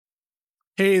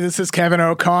Hey, this is Kevin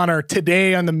O'Connor.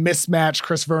 Today on the Mismatch,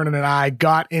 Chris Vernon and I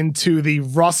got into the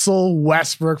Russell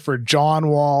Westbrook for John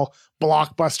Wall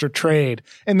blockbuster trade.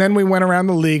 And then we went around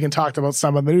the league and talked about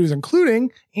some of the news,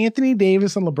 including Anthony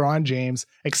Davis and LeBron James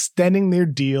extending their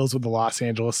deals with the Los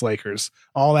Angeles Lakers.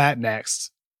 All that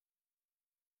next.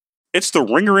 It's the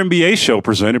Ringer NBA show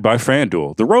presented by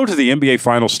FanDuel. The road to the NBA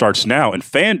Finals starts now, and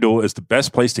FanDuel is the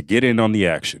best place to get in on the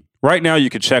action. Right now, you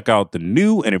can check out the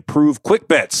new and improved Quick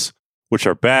Bets, which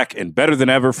are back and better than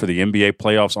ever for the NBA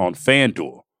playoffs on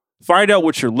FanDuel. Find out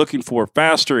what you're looking for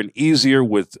faster and easier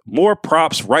with more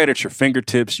props right at your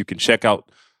fingertips. You can check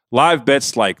out live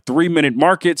bets like 3-minute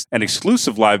markets and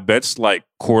exclusive live bets like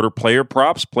quarter player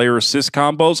props, player assist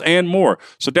combos, and more.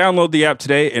 So download the app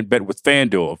today and bet with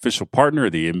FanDuel, official partner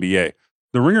of the NBA.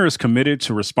 The Ringer is committed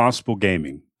to responsible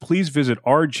gaming. Please visit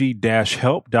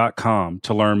rg-help.com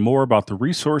to learn more about the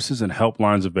resources and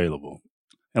helplines available.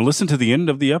 And listen to the end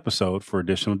of the episode for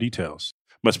additional details.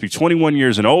 Must be 21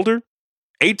 years and older,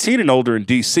 18 and older in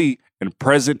D.C., and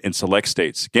present in select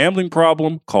states. Gambling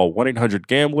problem? Call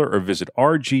 1-800-GAMBLER or visit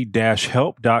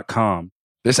rg-help.com.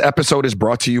 This episode is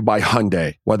brought to you by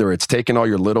Hyundai. Whether it's taking all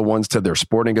your little ones to their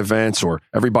sporting events or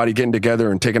everybody getting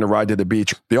together and taking a ride to the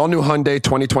beach, the all-new Hyundai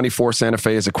 2024 Santa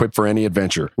Fe is equipped for any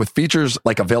adventure. With features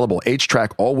like available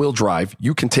H-Track all-wheel drive,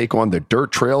 you can take on the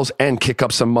dirt trails and kick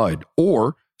up some mud.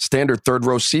 Or standard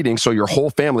third-row seating so your whole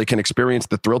family can experience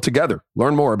the thrill together.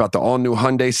 Learn more about the all-new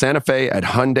Hyundai Santa Fe at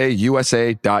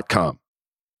HyundaiUSA.com.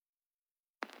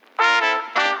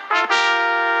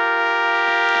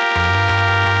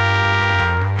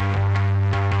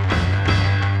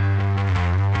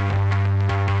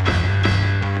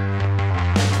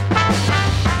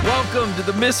 Welcome to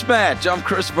the Mismatch. I'm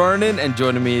Chris Vernon, and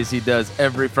joining me as he does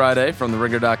every Friday from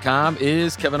TheRinger.com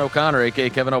is Kevin O'Connor, a.k.a.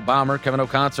 Kevin O'Bomber, Kevin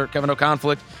O'Concert, Kevin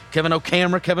O'Conflict, Kevin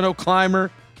O'Camera, Kevin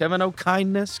O'Climber, Kevin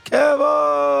O'Kindness, Kevin!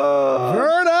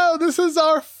 Verno, this is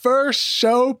our first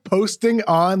show posting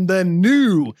on the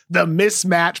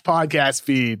Mismatch podcast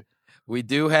feed. We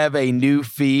do have a new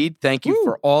feed. Thank you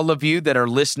for all of you that are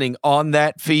listening on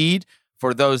that feed.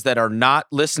 For those that are not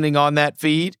listening on that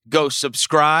feed, go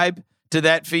subscribe to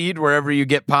that feed wherever you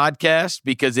get podcasts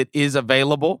because it is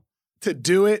available. To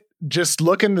do it, just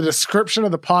look in the description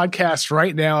of the podcast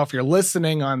right now. If you're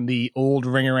listening on the old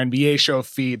Ringer NBA show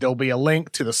feed, there'll be a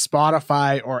link to the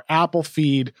Spotify or Apple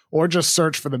feed, or just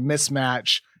search for the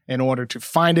Mismatch in order to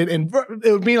find it. And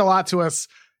it would mean a lot to us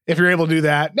if you're able to do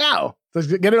that now. Let's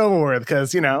get it over with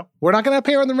because, we're not going to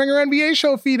appear on the Ringer NBA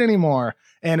show feed anymore.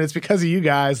 And it's because of you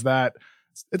guys that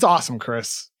it's awesome,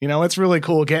 Chris. It's really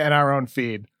cool getting our own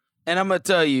feed. And I'm going to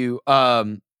tell you,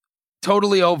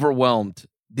 totally overwhelmed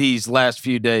these last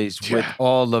few days with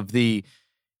all of the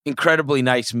incredibly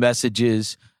nice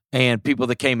messages and people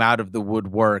that came out of the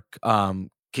woodwork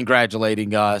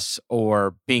congratulating us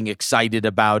or being excited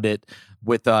about it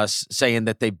with us, saying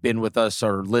that they've been with us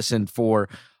or listened for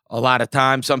a lot of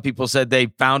time. Some people said they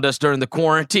found us during the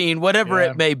quarantine, whatever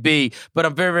it may be. But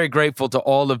I'm very, very grateful to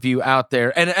all of you out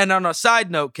there. And on a side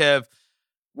note, Kev,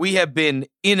 we have been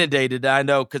inundated, I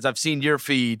know, because I've seen your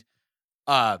feed,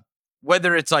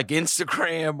 whether it's like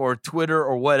Instagram or Twitter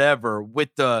or whatever,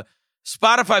 with the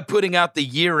Spotify putting out the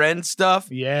year-end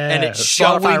stuff and it's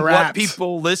showing what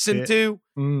people listen to.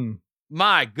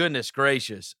 My goodness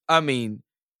gracious. I mean,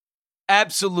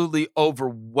 absolutely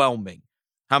overwhelming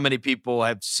how many people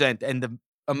have sent. And the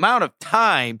amount of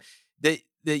time that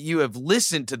you have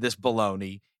listened to this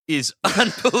baloney is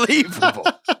unbelievable.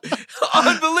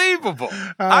 Unbelievable.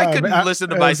 I couldn't listen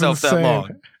to myself that long.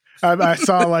 I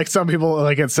saw some people,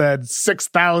 it said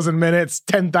 6,000 minutes,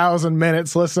 10,000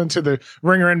 minutes listen to the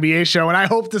Ringer NBA show. And I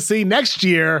hope to see next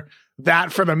year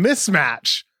that for the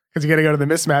Mismatch, because you got to go to the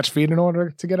Mismatch feed in order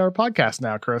to get our podcast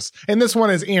now, Chris. And this one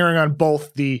is airing on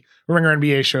both the Ringer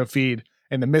NBA show feed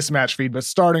and the Mismatch feed. But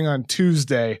starting on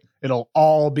Tuesday, it'll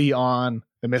all be on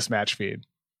the Mismatch feed.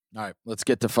 All right, let's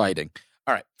get to fighting.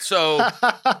 All right, so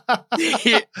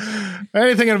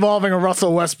anything involving a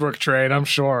Russell Westbrook trade, I'm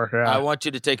sure. Yeah. I want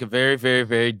you to take a very, very,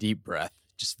 very deep breath.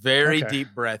 Just very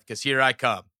deep breath, because here I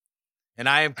come. And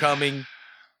I am coming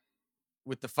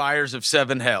with the fires of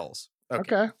 7 hells.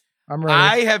 Okay, I'm ready.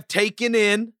 I have taken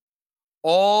in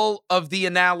all of the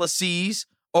analyses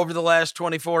over the last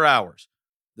 24 hours.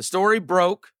 The story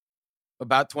broke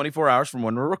about 24 hours from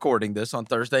when we're recording this on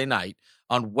Thursday night.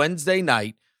 On Wednesday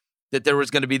night, that there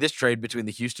was going to be this trade between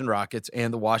the Houston Rockets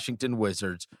and the Washington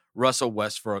Wizards, Russell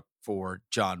Westbrook for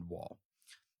John Wall.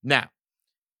 Now,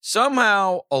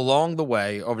 somehow along the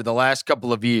way, over the last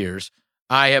couple of years,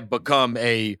 I have become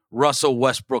a Russell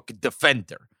Westbrook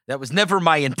defender. That was never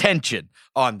my intention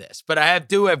on this, but I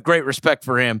do have great respect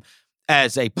for him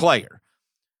as a player.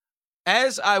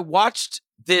 as I watched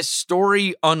this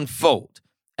story unfold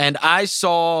and I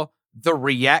saw the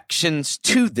reactions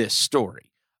to this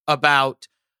story about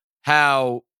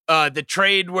how the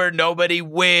trade where nobody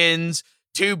wins,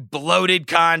 two bloated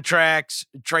contracts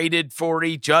traded for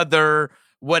each other,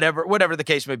 whatever the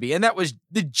case may be. And that was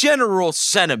the general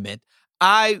sentiment.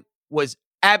 I was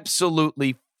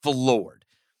absolutely floored.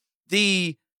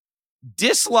 The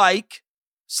dislike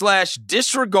 /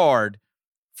 disregard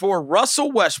for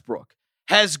Russell Westbrook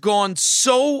has gone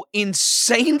so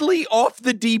insanely off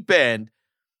the deep end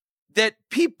that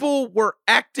people were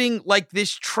acting like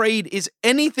this trade is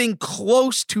anything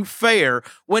close to fair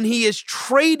when he is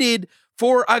traded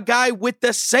for a guy with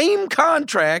the same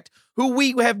contract who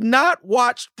we have not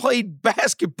watched play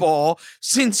basketball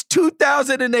since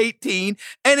 2018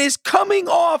 and is coming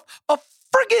off a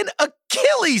friggin'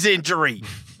 Achilles injury.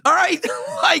 All right?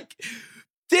 Like,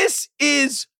 this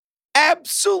is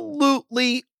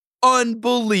absolutely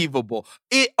unbelievable.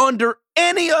 Under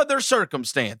any other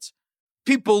circumstance,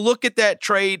 people look at that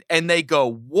trade and they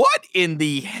go, what in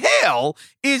the hell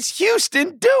is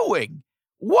Houston doing?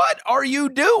 What are you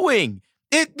doing?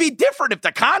 It'd be different if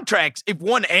the contracts, if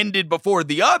one ended before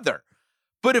the other.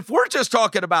 But if we're just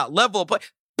talking about level of play,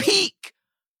 peak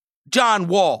John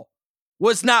Wall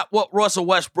was not what Russell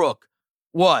Westbrook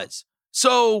was.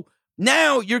 So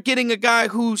now you're getting a guy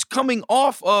who's coming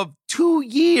off of 2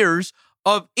 years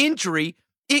of injury.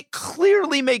 It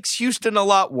clearly makes Houston a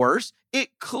lot worse. It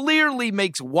clearly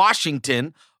makes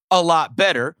Washington a lot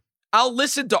better. I'll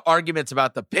listen to arguments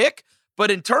about the pick, but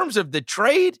in terms of the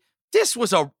trade, this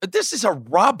is a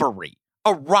robbery.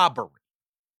 A robbery.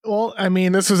 Well, I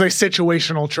mean, this was a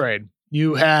situational trade.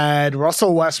 You had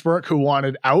Russell Westbrook, who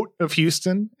wanted out of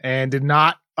Houston and did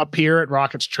not appear at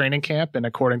Rockets training camp. And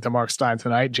according to Mark Stein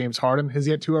tonight, James Harden has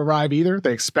yet to arrive either.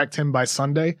 They expect him by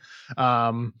Sunday.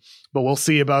 But we'll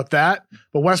see about that.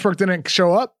 But Westbrook didn't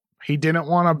show up. He didn't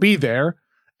want to be there.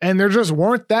 And there just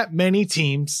weren't that many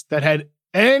teams that had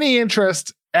any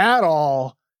interest at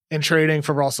all in trading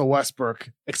for Russell Westbrook,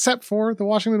 except for the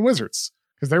Washington Wizards,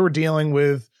 because they were dealing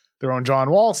with their own John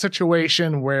Wall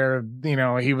situation where, you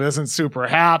know, he wasn't super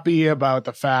happy about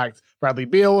the fact Bradley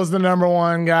Beal was the number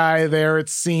one guy there, it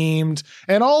seemed.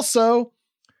 And also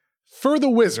for the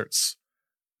Wizards,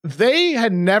 they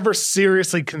had never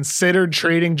seriously considered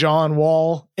trading John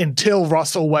Wall until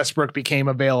Russell Westbrook became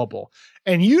available.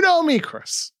 And you know me,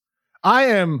 Chris, I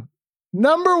am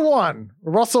number one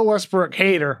Russell Westbrook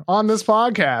hater on this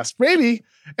podcast, maybe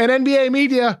in NBA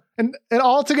media and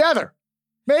all together.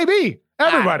 Maybe.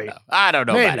 Everybody. I don't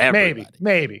know about everybody.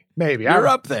 Maybe. You're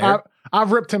up there.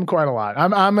 I've ripped him quite a lot.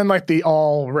 I'm in like the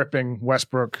all ripping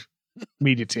Westbrook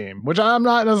media team, which I'm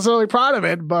not necessarily proud of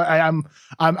it, but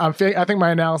I think my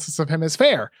analysis of him is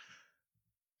fair.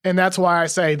 And that's why I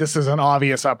say this is an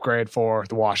obvious upgrade for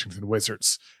the Washington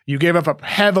Wizards. You gave up a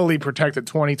heavily protected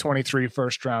 2023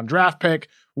 first round draft pick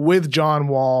with John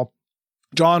Wall.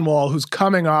 John Wall, who's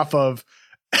coming off of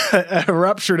a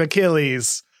ruptured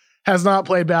Achilles, has not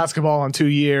played basketball in 2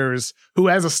 years, who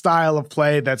has a style of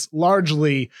play that's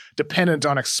largely dependent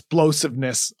on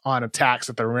explosiveness on attacks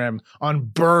at the rim, on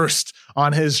burst,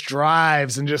 on his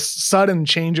drives, and just sudden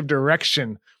change of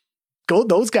direction.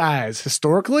 Those guys,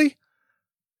 historically,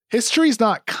 history's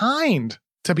not kind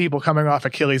to people coming off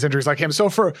Achilles injuries like him. So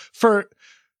for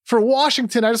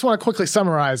Washington, I just want to quickly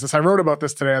summarize this. I wrote about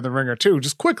this today on The Ringer too,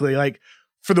 just quickly. Like,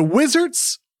 for the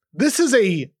Wizards, this is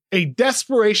a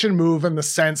desperation move in the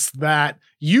sense that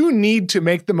you need to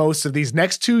make the most of these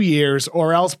next 2 years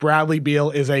or else Bradley Beal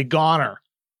is a goner.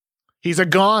 He's a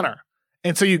goner.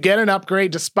 And so you get an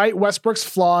upgrade despite Westbrook's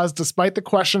flaws, despite the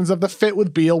questions of the fit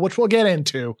with Beal, which we'll get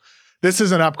into. This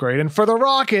is an upgrade. And for the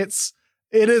Rockets,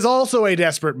 it is also a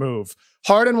desperate move.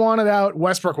 Harden wanted out.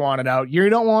 Westbrook wanted out. You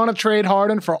don't want to trade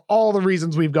Harden for all the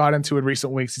reasons we've got into in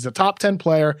recent weeks. He's a top 10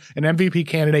 player, an MVP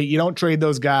candidate. You don't trade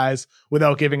those guys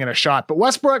without giving it a shot. But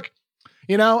Westbrook,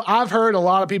 you know, I've heard a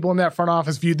lot of people in that front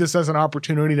office viewed this as an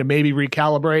opportunity to maybe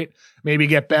recalibrate, maybe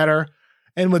get better.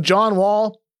 And with John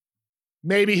Wall,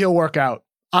 maybe he'll work out.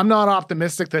 I'm not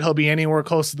optimistic that he'll be anywhere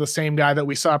close to the same guy that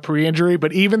we saw pre-injury,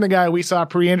 but even the guy we saw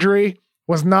pre-injury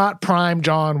was not prime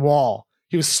John Wall.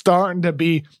 He was starting to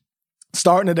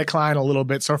decline a little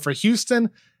bit. So for Houston,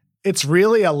 it's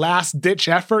really a last-ditch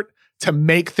effort to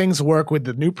make things work with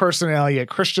the new personnel. You get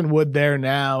Christian Wood there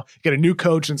now. You get a new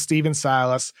coach in Steven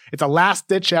Silas. It's a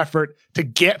last-ditch effort to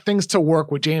get things to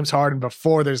work with James Harden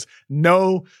before there's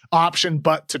no option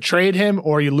but to trade him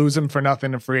or you lose him for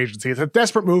nothing in free agency. It's a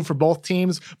desperate move for both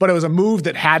teams, but it was a move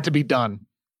that had to be done.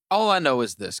 All I know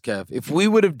is this, Kev. If we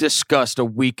would have discussed a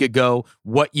week ago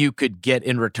what you could get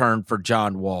in return for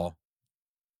John Wall,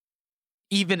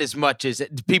 even as much as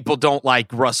people don't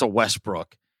like Russell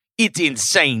Westbrook, it's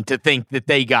insane to think that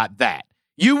they got that.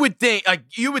 You would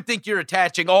think you're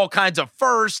attaching all kinds of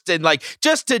firsts and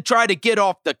just to try to get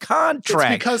off the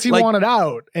contract. It's because he wanted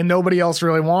out and nobody else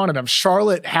really wanted him.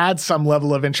 Charlotte had some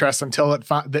level of interest until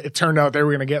it turned out they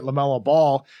were going to get LaMelo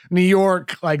Ball. New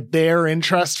York, their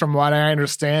interest, from what I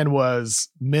understand, was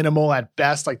minimal at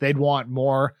best. They'd want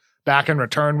more back in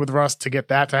return with Russ to get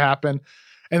that to happen.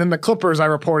 And then the Clippers, I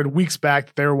reported weeks back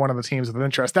that they were one of the teams with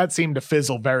interest. That seemed to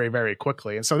fizzle very, very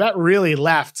quickly. And so that really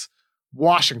left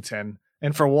Washington.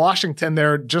 And for Washington,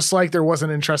 there, just like there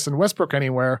wasn't interest in Westbrook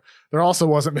anywhere, there also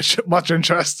wasn't much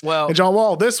interest in John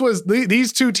Wall.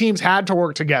 These two teams had to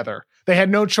work together. They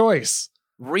had no choice.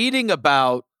 Reading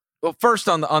about, first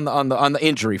on the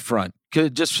injury front,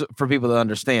 just for people to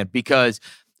understand, because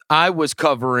I was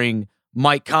covering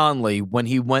Mike Conley when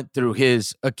he went through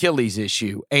his Achilles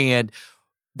issue, and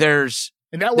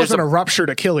that wasn't a ruptured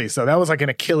Achilles, though. That was like an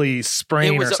Achilles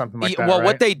sprain or something like that. Well, right?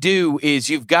 What they do is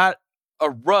you've got a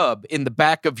rub in the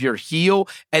back of your heel,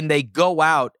 and they go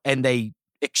out and they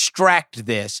extract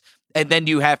this, and then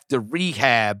you have to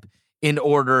rehab in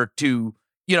order to,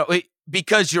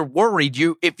 because you're worried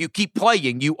if you keep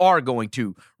playing, you are going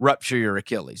to rupture your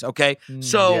Achilles. Okay.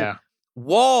 So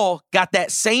Wall got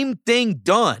that same thing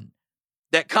done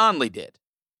that Conley did.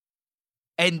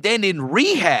 And then in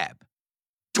rehab,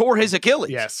 tore his Achilles.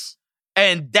 Yes.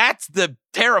 And that's the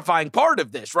terrifying part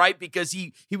of this, right? Because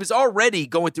he was already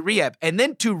going through rehab. And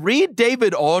then to read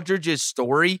David Aldridge's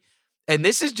story, and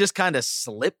this is just kind of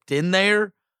slipped in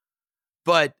there,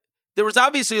 but there was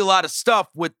obviously a lot of stuff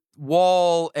with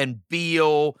Wall and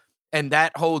Beal and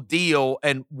that whole deal.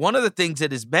 And one of the things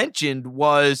that is mentioned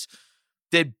was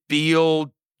that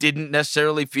Beal didn't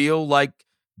necessarily feel like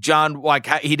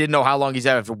he didn't know how long he's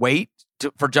have to wait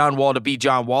for John Wall to be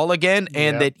John Wall again,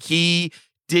 and that he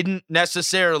didn't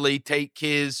necessarily take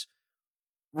his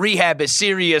rehab as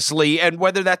seriously, and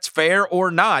whether that's fair or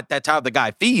not, that's how the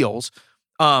guy feels.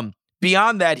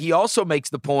 Beyond that, he also makes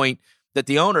the point that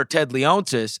the owner, Ted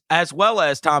Leonsis, as well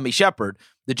as Tommy Shepard,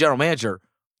 the general manager,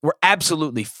 were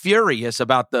absolutely furious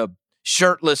about the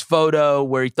shirtless photo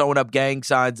where he throwing up gang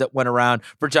signs that went around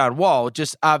for John Wall.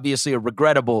 Just obviously a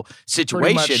regrettable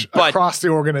situation. But across the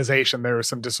organization, there was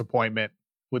some disappointment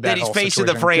with that. He's facing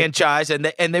the franchise, and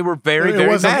they were very, very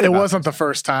mad about it. It wasn't the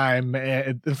first time.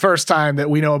 The first time that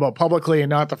we know about publicly, and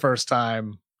not the first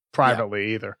time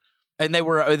privately either. And they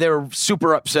were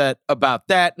super upset about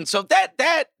that. And so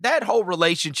that whole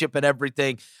relationship and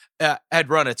everything had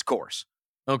run its course.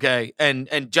 Okay.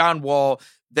 And John Wall,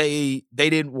 they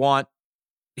didn't want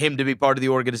him to be part of the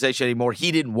organization anymore.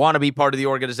 He didn't want to be part of the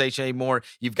organization anymore.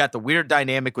 You've got the weird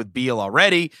dynamic with Beal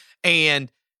already.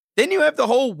 And then you have the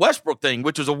whole Westbrook thing,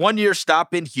 which was a 1-year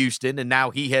stop in Houston, and now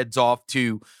he heads off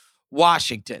to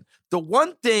Washington. The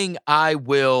one thing I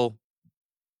will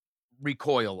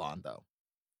recoil on, though,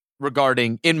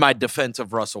 regarding in my defense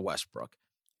of Russell Westbrook,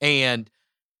 and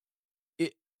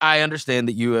I understand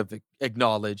that you have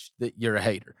acknowledged that you're a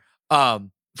hater. I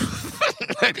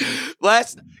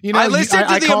listened to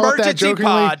the emergency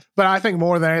pod, but I think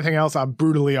more than anything else, I'm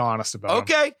brutally honest about it.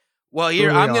 Okay. Well,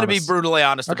 I'm going to be brutally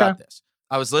honest about this.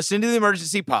 I was listening to the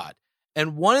emergency pod,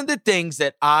 and one of the things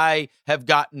that I have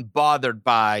gotten bothered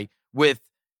by with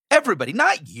everybody,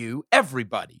 not you,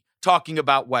 everybody talking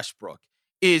about Westbrook,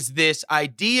 is this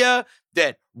idea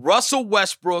that Russell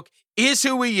Westbrook is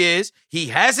who he is. He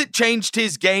hasn't changed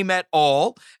his game at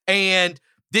all. And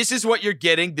this is what you're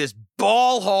getting, this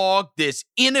ball hog, this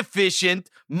inefficient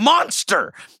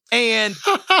monster. And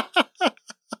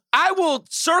I will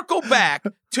circle back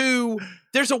to,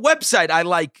 there's a website I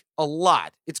like a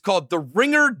lot. It's called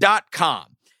theringer.com.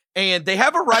 And they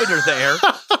have a writer there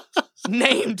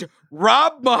named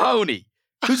Rob Mahoney,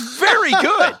 who's very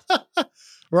good.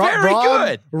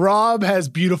 Good. Rob has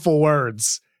beautiful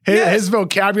words. His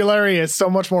vocabulary is so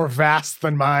much more vast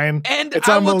than mine. And it's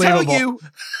I unbelievable. will tell you,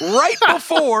 right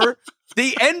before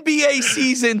the NBA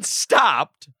season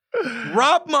stopped,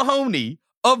 Rob Mahoney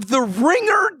of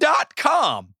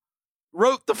theringer.com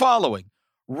wrote the following: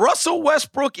 Russell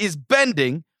Westbrook is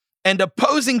bending and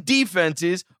opposing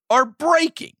defenses are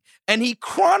breaking. And he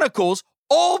chronicles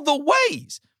all the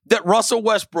ways that Russell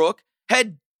Westbrook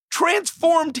had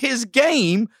transformed his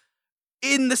game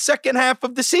in the second half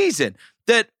of the season.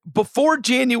 That before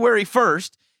January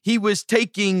 1st, he was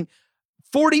taking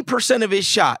 40% of his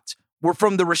shots were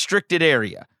from the restricted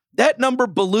area. That number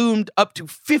ballooned up to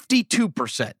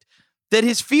 52%. That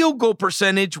his field goal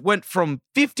percentage went from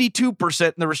 52%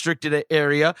 in the restricted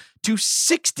area to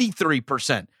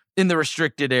 63% in the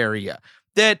restricted area.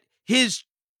 That his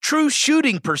true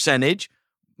shooting percentage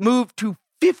moved to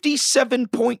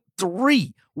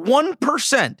 57.3,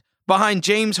 1% behind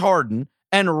James Harden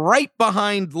and right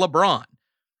behind LeBron.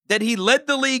 That he led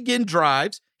the league in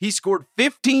drives. He scored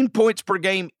 15 points per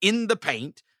game in the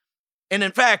paint. And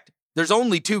in fact, there's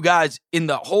only two guys in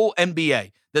the whole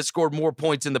NBA that scored more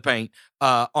points in the paint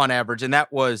on average, and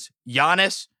that was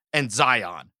Giannis and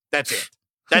Zion. That's it.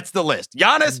 That's the list.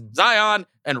 Giannis, Zion,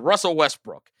 and Russell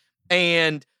Westbrook.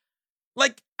 And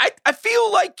like, I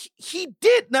feel like he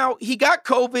did. Now, he got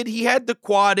COVID. He had the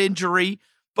quad injury,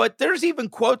 but there's even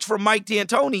quotes from Mike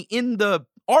D'Antoni in the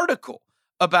article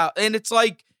about, and it's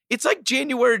like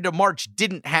January to March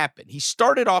didn't happen. He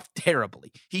started off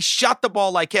terribly. He shot the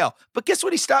ball like hell. But guess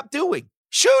what he stopped doing?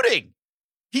 Shooting.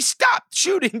 He stopped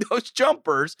shooting those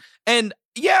jumpers. And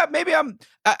yeah, maybe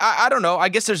I don't know. I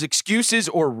guess there's excuses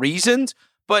or reasons,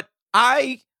 but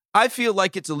I feel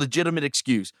like it's a legitimate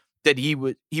excuse that he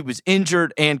was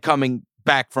injured and coming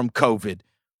back from COVID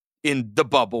in the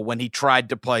bubble when he tried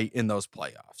to play in those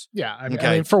playoffs. Yeah, I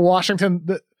mean for Washington,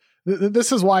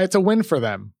 this is why it's a win for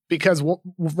them, because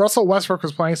Russell Westbrook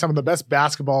was playing some of the best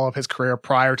basketball of his career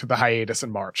prior to the hiatus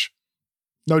in March.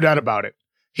 No doubt about it.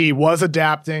 He was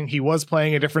adapting. He was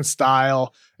playing a different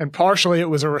style. And partially it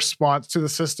was a response to the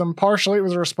system. Partially it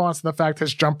was a response to the fact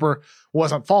his jumper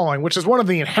wasn't falling, which is one of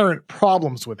the inherent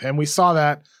problems with him. We saw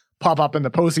that pop up in the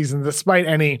postseason. Despite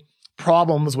any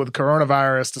problems with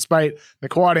coronavirus, despite the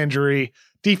quad injury,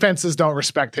 defenses don't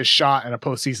respect his shot in a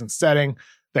postseason setting.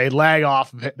 They lag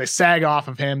off of it. They sag off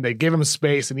of him. They give him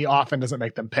space, and he often doesn't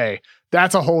make them pay.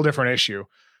 That's a whole different issue.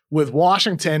 With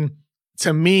Washington,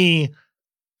 to me,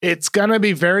 it's going to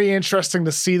be very interesting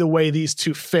to see the way these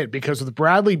two fit, because with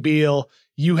Bradley Beal,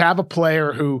 you have a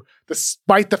player who,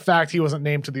 despite the fact he wasn't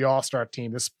named to the All-Star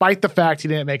team, despite the fact he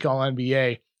didn't make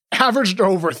All-NBA, averaged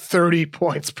over 30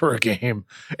 points per game,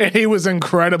 and he was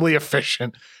incredibly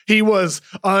efficient. He was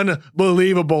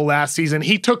unbelievable last season.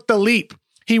 He took the leap.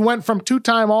 He went from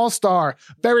two-time All-Star,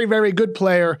 very, very good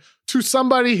player, to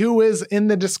somebody who is in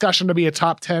the discussion to be a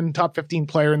top 10, top 15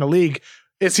 player in the league.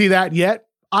 Is he that yet?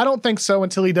 I don't think so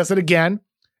until he does it again,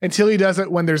 until he does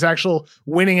it when there's actual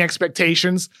winning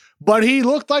expectations. But he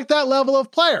looked like that level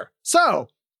of player. So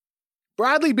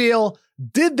Bradley Beal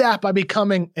did that by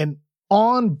becoming an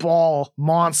on-ball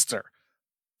monster.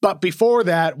 But before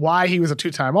that, why he was a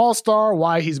two-time All-Star,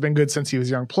 why he's been good since he was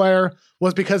a young player,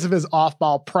 was because of his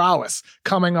off-ball prowess,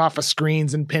 coming off of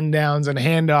screens and pin downs and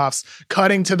handoffs,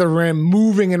 cutting to the rim,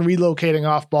 moving and relocating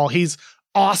off-ball. He's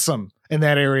awesome in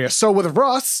that area. So with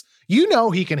Russ, you know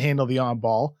he can handle the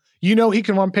on-ball. You know he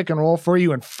can run pick and roll for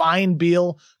you and find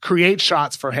Beal, create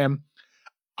shots for him.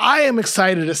 I am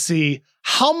excited to see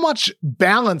how much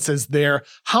balance is there.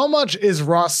 How much is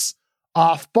Russ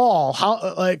off ball?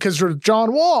 Because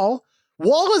John Wall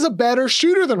is a better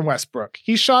shooter than Westbrook.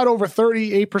 He shot over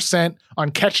 38%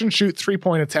 on catch and shoot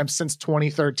 3-point attempts since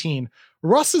 2013.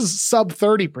 Russ is sub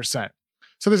 30%.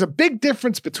 So there's a big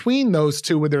difference between those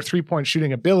two with their 3-point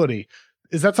shooting ability.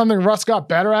 Is that something Russ got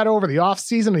better at over the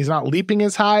offseason? He's not leaping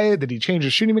as high. Did he change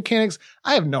his shooting mechanics?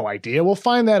 I have no idea. We'll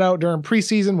find that out during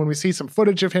preseason when we see some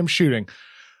footage of him shooting.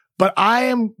 But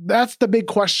that's the big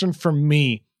question for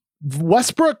me.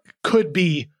 Westbrook could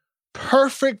be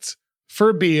perfect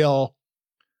for Beal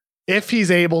if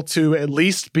he's able to at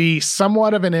least be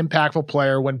somewhat of an impactful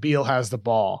player when Beal has the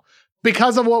ball,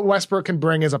 because of what Westbrook can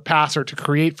bring as a passer to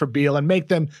create for Beal and make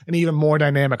them an even more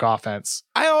dynamic offense.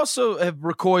 I also have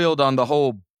recoiled on the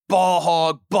whole ball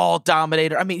hog, ball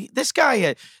dominator. I mean, this guy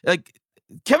had, like,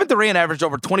 Kevin Durant averaged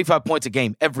over 25 points a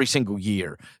game every single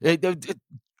year.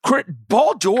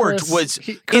 Paul George was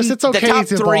Chris, in it's okay, the top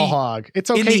he's a three ball hog. It's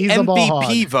okay, in the he's a ball hog.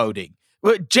 MVP voting.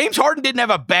 James Harden didn't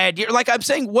have a bad year. Like I'm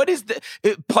saying, what is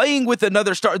playing with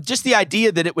another star? Just the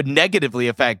idea that it would negatively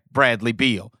affect Bradley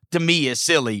Beal, to me, is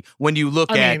silly when you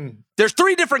look there's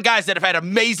three different guys that have had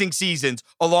amazing seasons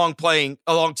playing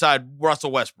alongside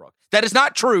Russell Westbrook. That is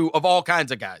not true of all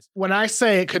kinds of guys. When I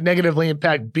say it could negatively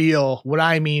impact Beal, what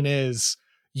I mean is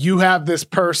you have this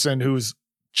person who's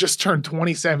just turned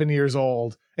 27 years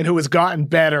old and who has gotten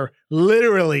better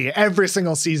literally every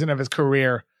single season of his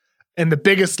career. And the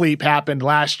biggest leap happened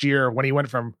last year when he went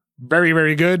from very,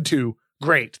 very good to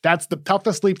great. That's the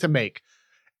toughest leap to make.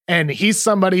 And he's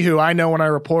somebody who, I know when I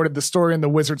reported the story in the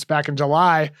Wizards back in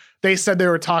July, they said they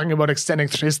were talking about extending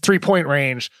his 3-point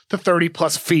range to 30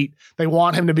 plus feet. They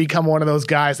want him to become one of those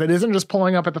guys that isn't just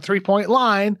pulling up at the 3-point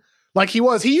line like he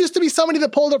was. He used to be somebody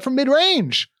that pulled up from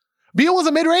mid-range. Beal was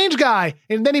a mid-range guy,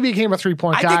 and then he became a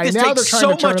 3-point guy. I think this now takes they're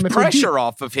trying so to turn much him pressure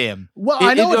off of him. Well,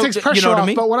 I know it takes pressure off, I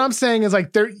mean? but what I'm saying is,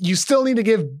 like, you still need to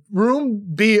give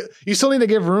room. You still need to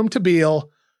give room to Beal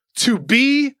to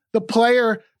be the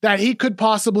player that he could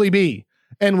possibly be.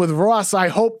 And with Russ, I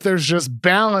hope there's just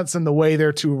balance in the way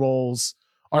their two roles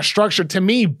are structured. To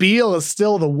me, Beal is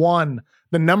still the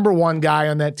number one guy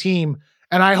on that team.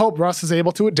 And I hope Russ is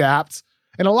able to adapt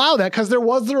and allow that, because there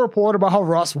was the report about how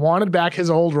Russ wanted back his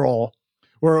old role,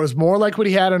 where it was more like what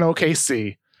he had in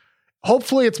OKC.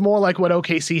 Hopefully it's more like what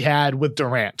OKC had with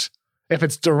Durant. If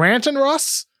it's Durant and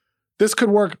Russ, this could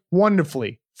work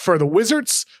wonderfully for the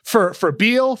Wizards, for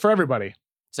Beal, for everybody.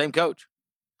 Same coach.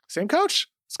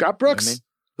 Scott Brooks. I mean,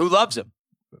 who loves him?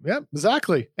 Yeah,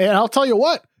 exactly. And I'll tell you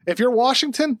what, if you're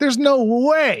Washington, there's no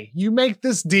way you make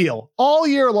this deal. All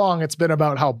year long, it's been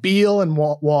about how Beal and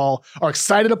Wall are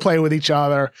excited to play with each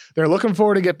other. They're looking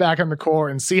forward to get back on the court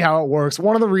and see how it works.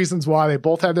 One of the reasons why they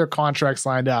both had their contracts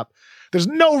lined up. There's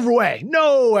no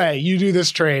way you do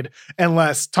this trade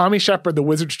unless Tommy Shepard, the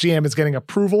Wizards GM, is getting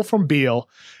approval from Beal,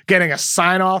 getting a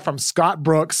sign-off from Scott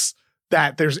Brooks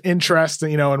that there's interest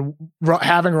in, in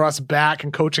having Russ back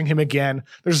and coaching him again.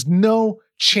 There's no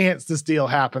chance this deal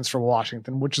happens for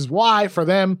Washington, which is why for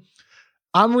them,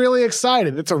 I'm really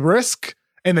excited. It's a risk,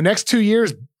 and the next 2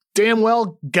 years damn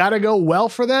well got to go well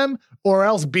for them, or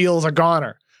else Beal's a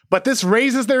goner. But this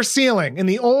raises their ceiling, and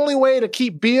the only way to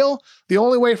keep Beal, the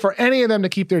only way for any of them to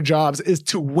keep their jobs is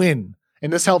to win,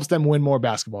 and this helps them win more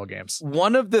basketball games.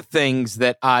 One of the things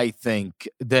that I think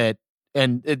that,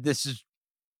 and this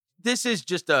is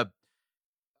just a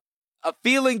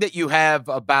feeling that you have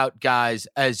about guys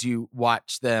as you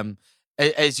watch them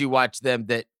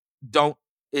that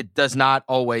it does not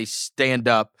always stand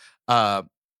up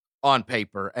on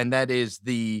paper, and that is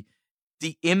the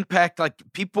impact. Like,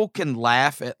 people can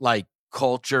laugh at like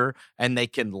culture, and they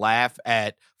can laugh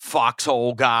at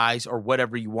foxhole guys or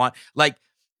whatever you want. Like,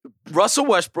 Russell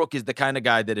Westbrook is the kind of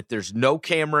guy that if there's no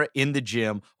camera in the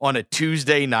gym on a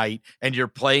Tuesday night and you're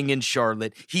playing in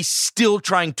Charlotte, he's still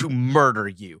trying to murder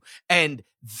you. And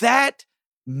that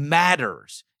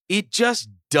matters. It just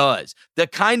does. The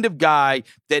kind of guy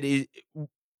that is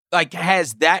like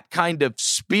has that kind of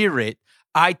spirit,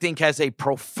 I think, has a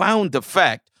profound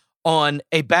effect on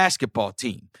a basketball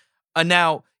team.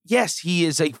 Now, yes, he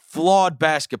is a flawed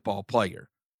basketball player.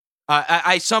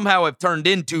 I somehow have turned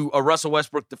into a Russell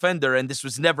Westbrook defender, and this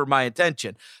was never my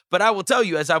intention. But I will tell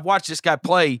you, as I've watched this guy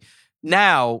play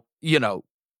now,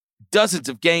 dozens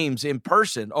of games in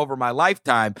person over my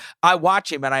lifetime, I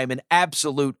watch him and I am in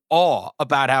absolute awe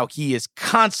about how he is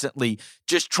constantly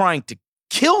just trying to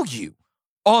kill you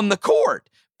on the court.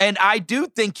 And I do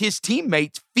think his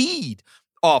teammates feed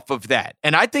off of that.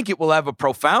 And I think it will have a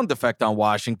profound effect on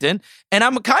Washington. And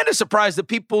I'm kind of surprised that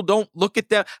people don't look at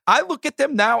them. I look at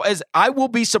them now as I will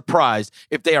be surprised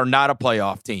if they are not a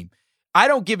playoff team. I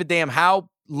don't give a damn how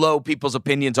low people's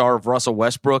opinions are of Russell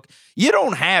Westbrook. You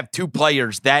don't have two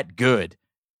players that good.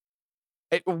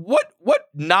 What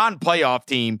non-playoff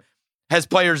team has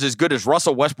players as good as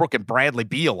Russell Westbrook and Bradley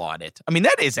Beal on it? I mean,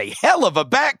 that is a hell of a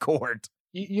backcourt.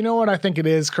 You know what I think it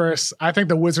is, Chris? I think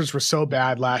the Wizards were so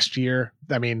bad last year.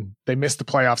 I mean, they missed the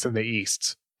playoffs in the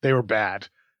East. They were bad.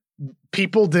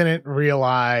 People didn't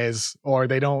realize, or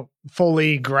they don't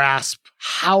fully grasp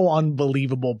how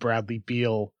unbelievable Bradley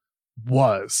Beal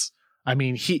was. I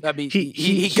mean, he got no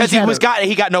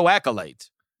accolades.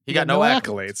 He got no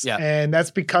accolades. Yeah. And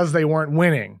that's because they weren't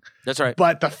winning. That's right.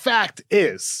 But the fact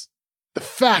is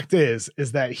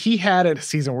that he had a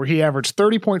season where he averaged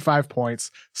 30.5 points,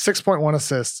 6.1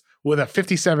 assists with a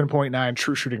 57.9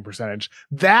 true shooting percentage.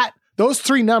 Those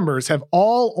three numbers have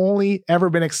all only ever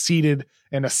been exceeded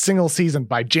in a single season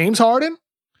by James Harden,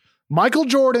 Michael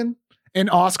Jordan, and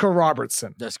Oscar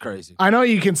Robertson. That's crazy. I know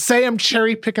you can say I'm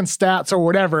cherry picking stats or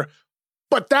whatever,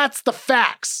 but that's the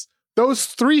facts. Those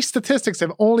three statistics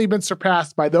have only been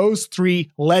surpassed by those three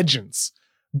legends.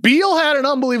 Beal had an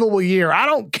unbelievable year. I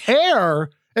don't care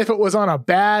if it was on a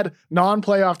bad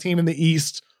non-playoff team in the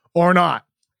East or not.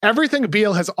 Everything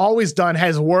Beal has always done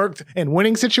has worked in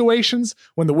winning situations.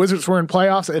 When the Wizards were in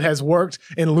playoffs, it has worked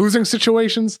in losing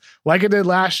situations like it did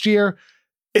last year.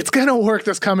 It's going to work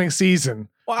this coming season.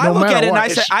 Well, I look at it and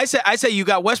I say you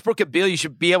got Westbrook and Beal. You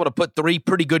should be able to put three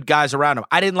pretty good guys around him.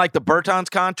 I didn't like the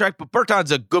Bertans contract, but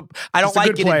Bertans a good. I don't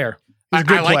like it. Player. I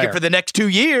like it for the next 2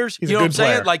 years. You know what I'm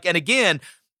saying? Like, and again,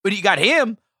 but you got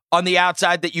him on the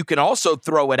outside that you can also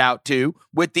throw it out to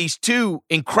with these two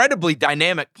incredibly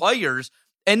dynamic players.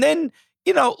 And then,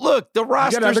 look, the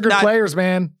roster's you got other good players,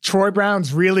 man. Troy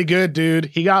Brown's really good, dude.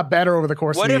 He got better over the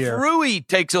course of the year. What if Rui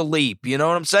takes a leap? You know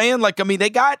what I'm saying? Like, I mean, they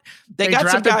got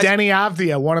drafted some guys. Denny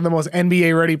Avdia, one of the most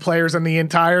NBA-ready players in the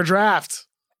entire draft.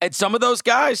 And some of those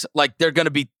guys, like, they're going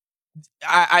to be,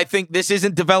 I think this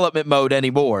isn't development mode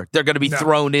anymore. They're going to be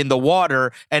thrown in the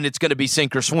water, and it's going to be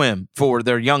sink or swim for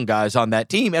their young guys on that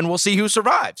team, and we'll see who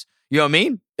survives. You know what I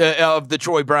mean? of the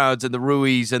Troy Browns and the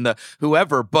Ruiz and the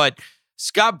whoever. But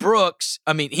Scott Brooks,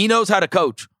 I mean, he knows how to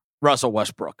coach Russell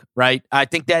Westbrook, right? I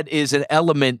think that is an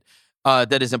element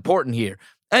that is important here.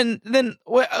 And then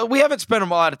we haven't spent a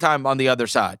lot of time on the other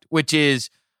side, which is,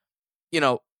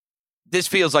 this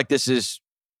feels like this is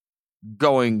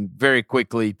going very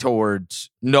quickly towards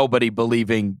nobody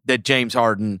believing that James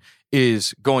Harden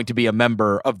is going to be a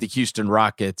member of the Houston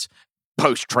Rockets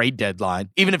post-trade deadline.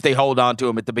 Even if they hold on to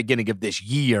him at the beginning of this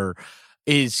year,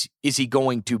 is he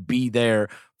going to be there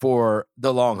for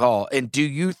the long haul? And do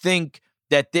you think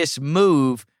that this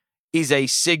move is a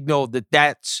signal that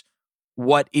that's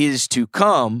what is to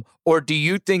come? Or do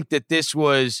you think that this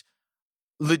was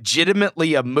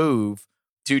legitimately a move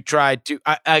to try to,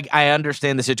 I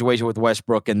understand the situation with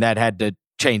Westbrook and that had to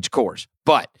change course,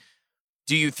 but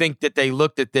do you think that they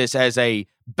looked at this as a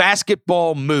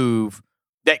basketball move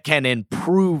that can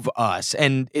improve us?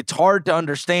 And it's hard to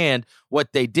understand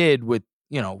what they did with,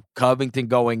 Covington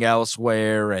going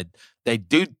elsewhere, and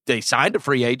they signed a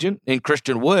free agent in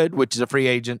Christian Wood, which is a free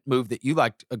agent move that you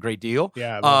liked a great deal.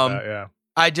 Yeah, I love that, yeah.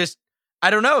 I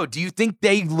don't know. Do you think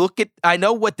they look at, I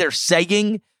know what they're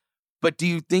saying, but do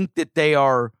you think that they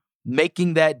are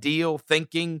making that deal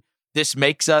thinking this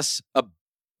makes us a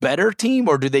better team,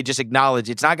 or do they just acknowledge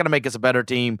it's not going to make us a better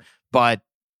team, but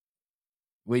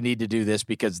we need to do this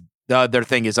because the other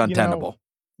thing is untenable?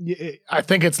 I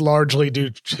think it's largely due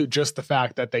to just the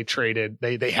fact that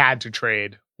they had to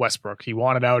trade Westbrook. He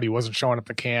wanted out. He wasn't showing up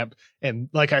to camp. And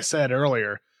like I said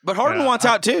earlier, but Harden wants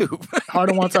out too.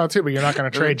 Harden wants out too, but you're not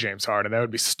going to trade James Harden. That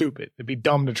would be stupid. It'd be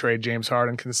dumb to trade James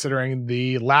Harden considering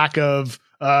the lack of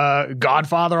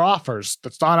Godfather offers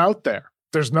that's not out there.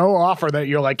 There's no offer that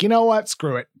you're like, you know what?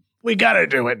 Screw it. We got to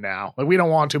do it now. Like, we don't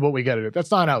want to, but we got to do it.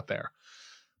 That's not out there.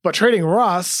 But trading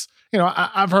Russ,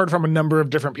 I've heard from a number of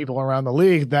different people around the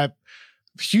league that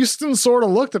Houston sort of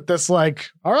looked at this like,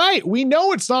 all right, we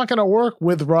know it's not going to work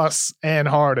with Russ and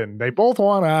Harden. They both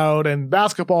want out, and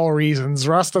basketball reasons.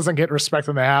 Russ doesn't get respect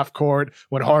in the half court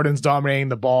when Harden's dominating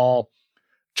the ball.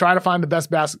 Try to find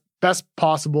the best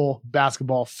possible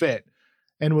basketball fit.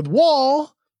 And with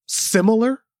Wall,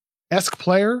 similar-esque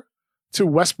player to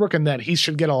Westbrook in that he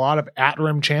should get a lot of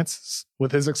at-rim chances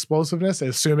with his explosiveness,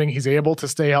 assuming he's able to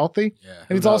stay healthy. Yeah,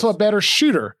 and he's also a better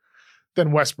shooter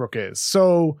than Westbrook is.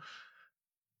 So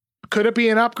could it be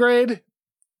an upgrade?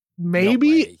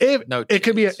 Maybe. It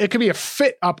could be a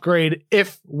fit upgrade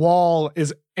if Wall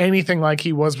is anything like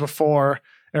he was before,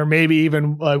 or maybe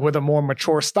even like with a more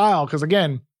mature style. Because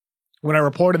again, when I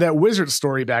reported that Wizards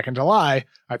story back in July,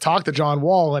 I talked to John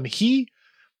Wall, and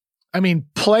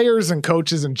players and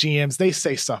coaches and GMs, they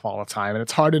say stuff all the time, and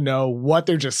it's hard to know what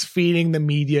they're just feeding the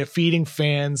media, feeding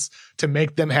fans to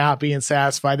make them happy and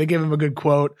satisfied. They give him a good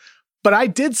quote. But I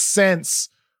did sense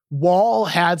Wall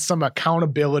had some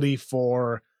accountability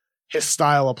for his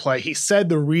style of play. He said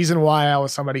the reason why I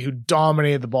was somebody who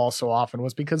dominated the ball so often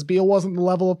was because Beal wasn't the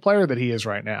level of player that he is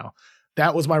right now.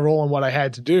 That was my role and what I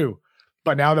had to do.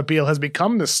 But now that Beal has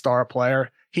become this star player,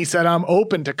 he said, I'm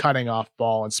open to cutting off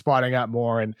ball and spotting out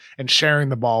more and sharing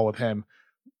the ball with him.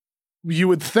 You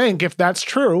would think if that's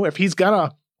true, if he's going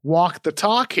to walk the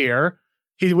talk here,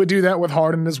 he would do that with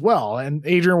Harden as well. And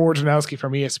Adrian Wojnarowski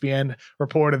from ESPN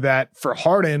reported that for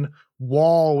Harden,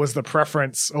 Wall was the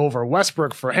preference over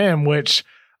Westbrook for him, which,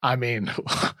 I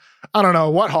don't know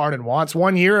what Harden wants.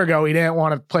 1 year ago, he didn't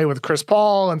want to play with Chris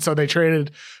Paul, and so they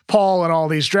traded Paul and all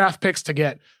these draft picks to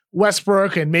get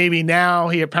Westbrook, and maybe now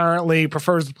he apparently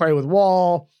prefers to play with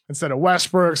Wall instead of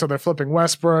Westbrook, so they're flipping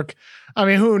Westbrook.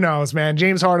 Who knows, man?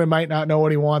 James Harden might not know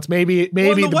what he wants. Maybe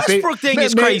the Westbrook thing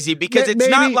is crazy because it's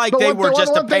not like they were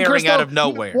just a pairing out of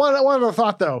nowhere. One other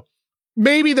thought, though.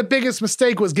 Maybe the biggest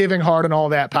mistake was giving Harden all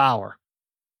that power.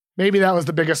 Maybe that was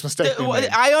the biggest mistake they made.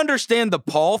 I understand the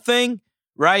Paul thing,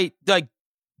 right? Like,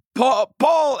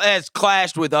 Paul has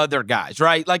clashed with other guys,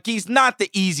 right? Like, he's not the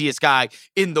easiest guy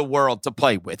in the world to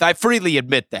play with. I freely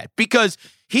admit that because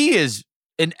he is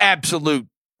an absolute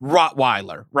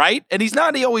Rottweiler, right? And he's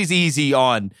not always easy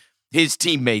on his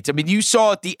teammates. You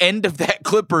saw at the end of that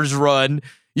Clippers run,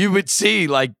 you would see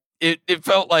like it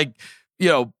felt like,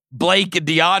 Blake and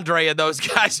DeAndre and those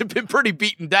guys have been pretty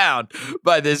beaten down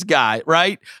by this guy,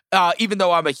 right? Even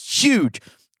though I'm a huge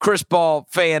Chris Paul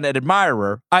fan and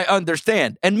admirer, I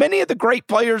understand. And many of the great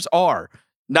players are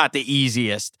not the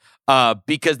easiest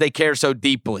because they care so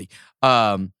deeply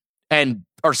and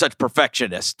are such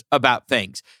perfectionists about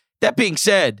things. That being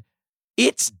said,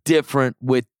 it's different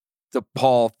with the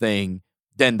Paul thing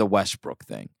than the Westbrook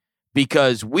thing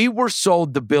because we were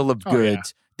sold the bill of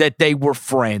goods that they were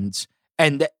friends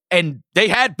and they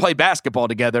had played basketball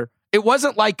together It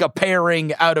wasn't like a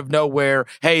pairing out of nowhere.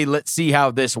 Hey, let's see how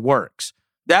this works.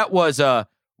 That was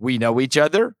we know each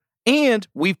other and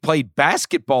we've played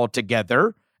basketball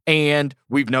together and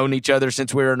we've known each other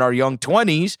since we were in our young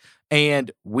 20s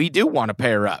and we do want to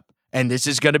pair up and this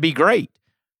is going to be great.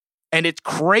 And it's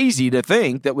crazy to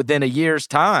think that within a year's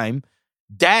time,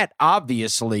 that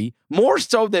obviously, more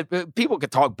so that people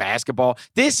could talk basketball,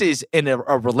 this is in a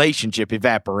relationship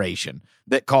evaporation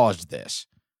that caused this.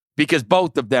 Because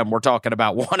both of them were talking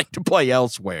about wanting to play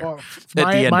elsewhere. Well,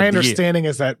 my understanding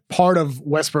is that part of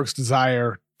Westbrook's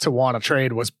desire to want to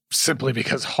trade was simply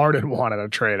because Harden wanted to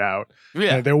trade out.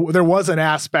 Yeah, there was an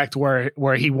aspect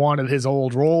where he wanted his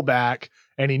old role back,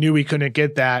 and he knew he couldn't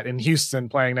get that in Houston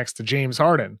playing next to James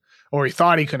Harden, or he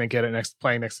thought he couldn't get it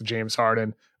playing next to James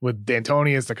Harden with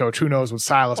D'Antoni as the coach. Who knows with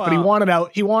Silas? But he wanted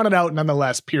out. He wanted out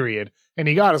nonetheless. Period, and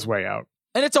he got his way out.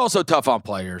 And it's also tough on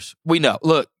players. We know.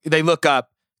 Look, they look up.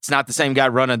 It's not the same guy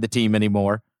running the team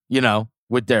anymore,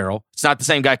 with Daryl. It's not the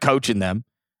same guy coaching them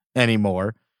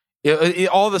anymore.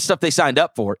 All the stuff they signed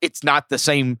up for, it's not the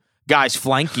same guys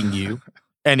flanking you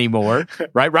anymore,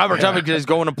 right? Robert Covington is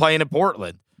going and playing in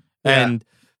Portland. And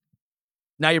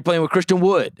now you're playing with Christian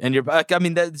Wood.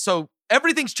 And so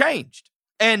everything's changed.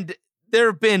 And there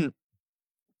have been,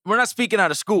 we're not speaking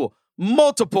out of school,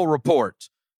 multiple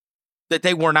reports that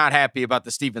they were not happy about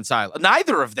the Stephen Silas.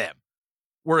 Neither of them.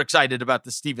 We're excited about the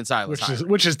Stephen Silas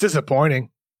which is disappointing,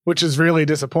 which is really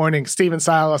disappointing. Stephen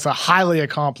Silas, a highly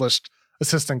accomplished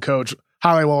assistant coach,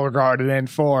 highly well regarded, and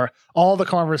for all the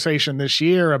conversation this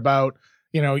year about,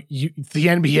 the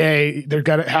NBA,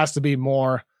 there has to be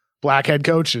more black head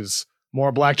coaches,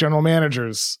 more black general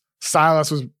managers. Silas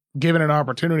was given an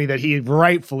opportunity that he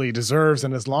rightfully deserves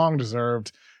and has long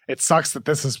deserved. It sucks that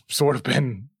this has sort of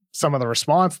been some of the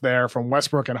response there from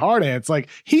Westbrook and Harden. It's like,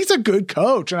 he's a good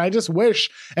coach. And I just wish,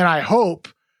 and I hope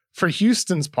for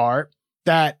Houston's part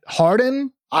that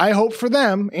Harden, I hope for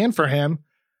them and for him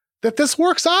that this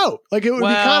works out. Like, it would be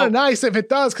kind of nice if it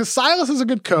does, because Silas is a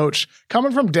good coach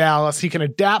coming from Dallas. He can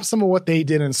adapt some of what they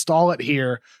did and install it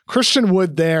here. Christian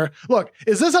Wood there. Look,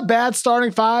 is this a bad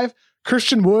starting five?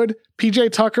 Christian Wood,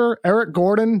 PJ Tucker, Eric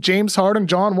Gordon, James Harden,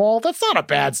 John Wall. That's not a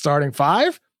bad starting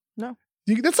five. No.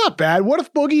 That's not bad. What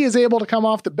if Boogie is able to come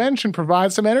off the bench and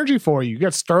provide some energy for you? You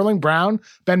got Sterling Brown.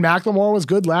 Ben McLemore was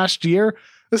good last year.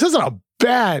 This isn't a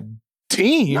bad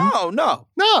team. No.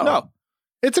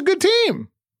 It's a good team.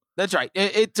 That's right.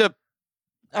 They're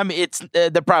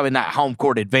probably not home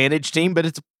court advantage team, but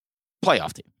it's a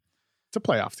playoff team. It's a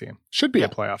playoff team. Should be a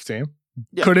playoff team.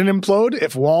 Yeah. Could it implode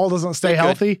if Wall doesn't stay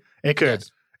healthy? It could.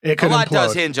 Yes. It could. A lot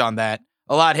does hinge on that.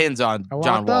 A lot hinges on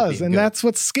John Wall. And that's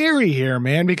what's scary here,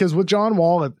 man, because with John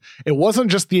Wall, it wasn't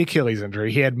just the Achilles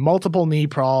injury. He had multiple knee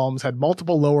problems, had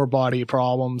multiple lower body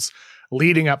problems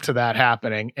leading up to that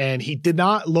happening. And he did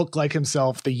not look like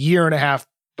himself the year and a half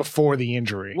before the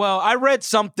injury. Well, I read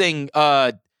something,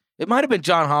 it might have been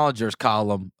John Hollinger's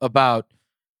column about,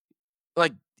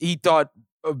 like, he thought,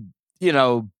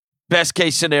 best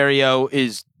case scenario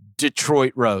is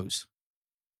Detroit Rose.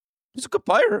 He's a good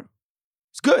player.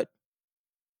 He's good.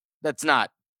 That's not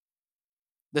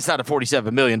a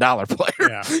 $47 million player.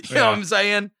 Yeah, you know what I'm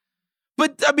saying?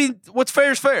 But, what's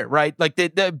fair is fair, right? Like,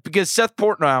 because Seth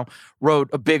Portnow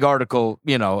wrote a big article,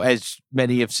 as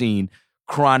many have seen,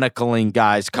 chronicling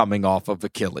guys coming off of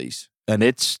Achilles. And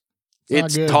it's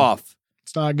tough.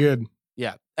 It's not good.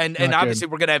 Yeah. And obviously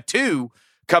we're going to have two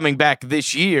coming back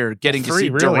this year, getting to see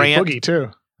really. Durant. Boogie,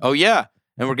 too. Oh, yeah.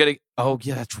 And we're getting,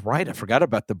 that's right. I forgot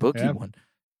about the Boogie one.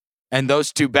 And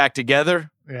those two back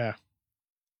together. Yeah.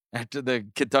 After the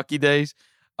Kentucky days.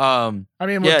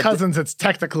 With Cousins, it's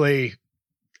technically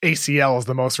ACL is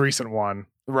the most recent one.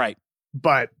 Right.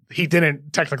 But he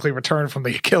didn't technically return from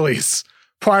the Achilles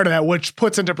prior to that, which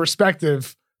puts into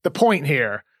perspective the point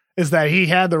here is that he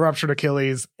had the ruptured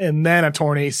Achilles and then a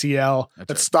torn ACL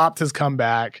that stopped his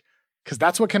comeback, because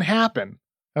that's what can happen.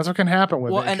 That's what can happen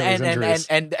with Achilles injuries.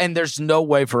 And there's no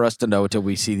way for us to know until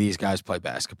we see these guys play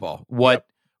basketball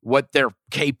what they're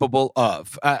capable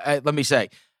of. Let me say,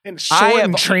 and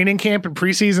short training camp and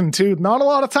preseason too. Not a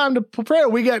lot of time to prepare.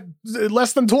 We got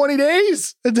less than 20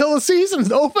 days until the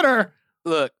season's opener.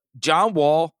 Look, John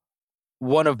Wall,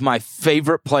 one of my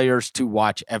favorite players to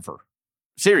watch ever.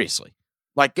 Seriously.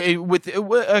 Like you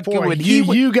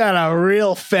got a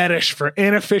real fetish for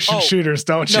inefficient shooters,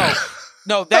 don't you?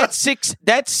 No, that's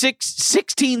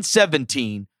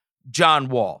 16-17 John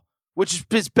Wall, which is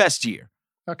his best year.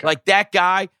 Okay. Like that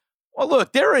guy. Well,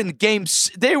 look, they're in games.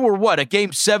 They were a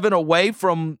game 7 away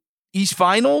from East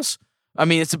Finals.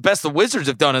 It's the best the Wizards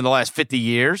have done in the last 50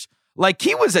 years. Like,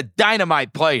 he was a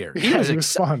dynamite player. He was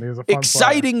fun. He was a fun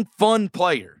exciting, fun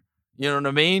player. You know what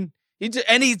I mean?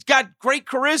 He's got great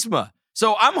charisma.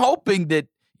 So I'm hoping that,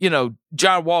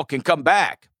 John Wall can come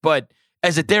back. But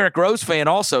as a Derrick Rose fan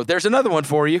also, there's another one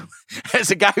for you.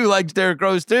 As a guy who likes Derrick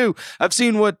Rose too, I've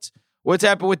seen what's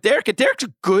happened with Derrick. And Derrick's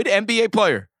a good NBA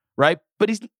player, right? But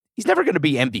he's never going to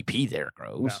be MVP Derrick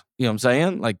Rose. No. You know what I'm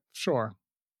saying? Like, sure.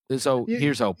 So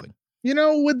here's hoping.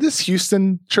 With this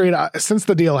Houston trade, since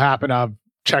the deal happened, I've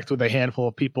checked with a handful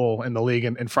of people in the league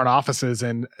and in front offices,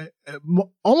 and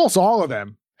almost all of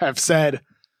them have said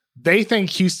they think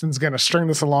Houston's going to string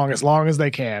this along as long as they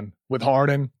can with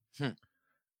Harden,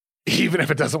 even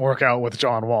if it doesn't work out with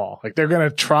John Wall. Like, they're going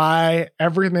to try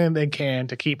everything they can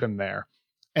to keep him there.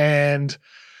 And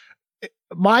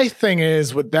my thing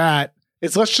is with that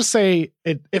is, let's just say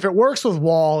if it works with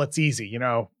Wall, it's easy.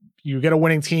 You get a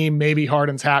winning team. Maybe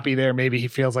Harden's happy there. Maybe he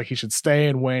feels like he should stay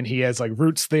and win. He has like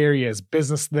roots there. He has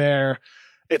business there.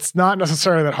 It's not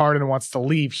necessarily that Harden wants to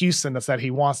leave Houston. It's that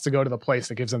he wants to go to the place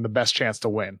that gives him the best chance to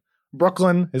win.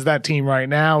 Brooklyn is that team right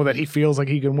now that he feels like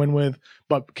he can win with,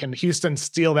 but can Houston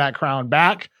steal that crown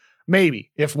back?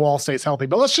 Maybe, if Wall stays healthy.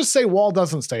 But let's just say Wall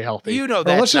doesn't stay healthy.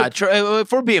 That's not true.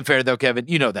 If we're being fair, though, Kevin,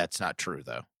 that's not true,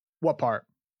 though. What part?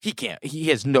 He can't. He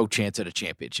has no chance at a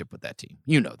championship with that team.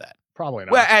 You know that. Probably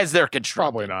not. Well, as they're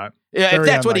constructed. Probably not. Yeah, if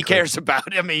that's what he cares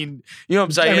about. I mean, you know what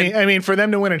I'm saying? I mean, for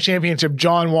them to win a championship,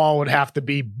 John Wall would have to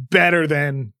be better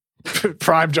than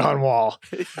prime John Wall.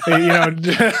 For that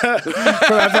to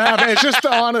happen. It's just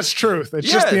the honest truth.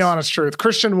 It's just the honest truth.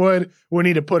 Christian Wood would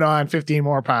need to put on 15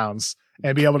 more pounds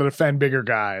and be able to defend bigger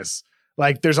guys.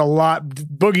 Like, there's a lot.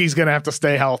 Boogie's going to have to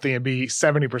stay healthy and be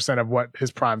 70% of what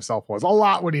his prime self was. A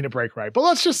lot would need to break right. But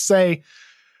let's just say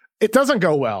it doesn't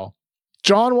go well.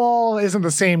 John Wall isn't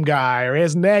the same guy, or he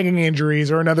has nagging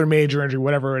injuries or another major injury,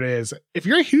 whatever it is. If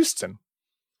you're Houston,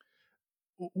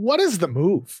 what is the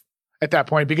move at that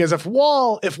point? Because if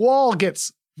Wall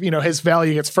gets, his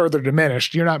value gets further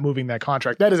diminished, you're not moving that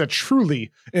contract. That is a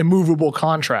truly immovable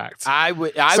contract. I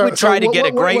would try to get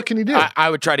a great. What can you do? I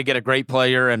would try to get a great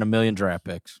player and 1 million draft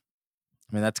picks.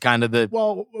 I mean, that's kind of the.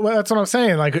 Well, that's what I'm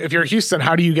saying. Like, if you're Houston,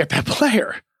 how do you get that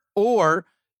player? Or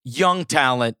young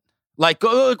talent. Like,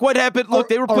 look what happened. Look,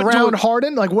 they were put around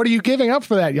Harden. Like, what are you giving up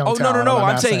for that young talent? No.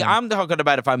 I'm talking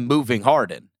about if I'm moving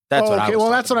Harden. That's what I was. Well,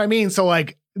 that's what I mean. So,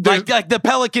 like the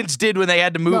Pelicans did when they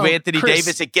had to move Anthony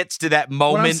Davis. It gets to that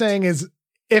moment. What I'm saying is,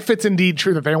 if it's indeed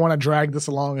true that they want to drag this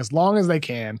along as long as they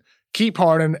can, keep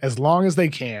Harden as long as they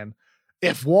can.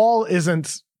 If Wall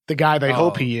isn't the guy they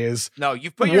hope he is, no,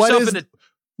 you've put yourself in a.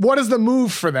 What is the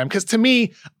move for them? Because to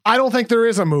me, I don't think there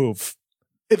is a move.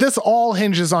 This all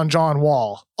hinges on John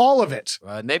Wall. All of it.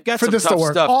 And they've got some tough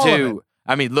stuff, too.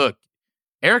 I mean, look,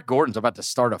 Eric Gordon's about to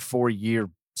start a 4-year,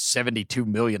 $72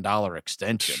 million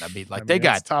extension. I mean, they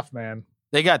got tough, man.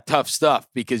 They got tough stuff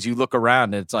because you look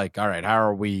around and it's like, all right, how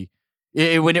are we?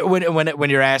 When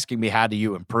you're asking me, how do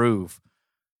you improve?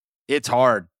 It's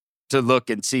hard to look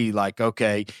and see, like,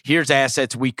 okay, here's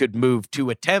assets we could move to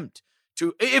attempt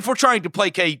to, if we're trying to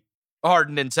placate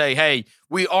Harden and say, hey,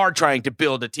 we are trying to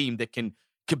build a team that can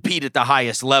compete at the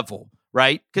highest level,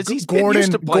 right? Because he's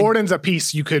used to playing. Gordon's a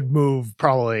piece you could move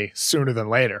probably sooner than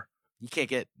later. You can't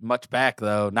get much back,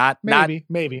 though.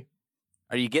 Maybe.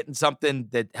 Are you getting something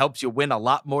that helps you win a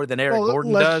lot more than Eric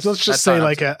Gordon does? Let's just say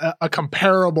like a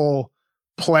comparable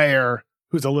player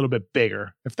who's a little bit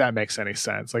bigger, if that makes any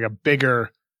sense. Like a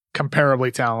bigger,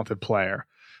 comparably talented player.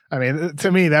 I mean,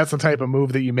 to me, that's the type of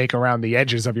move that you make around the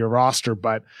edges of your roster,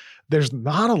 but there's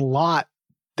not a lot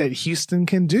that Houston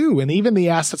can do. And even the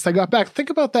assets they got back, think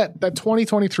about that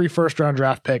 2023 first round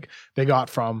draft pick they got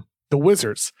from the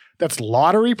Wizards. That's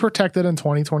lottery protected in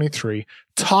 2023,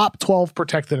 top 12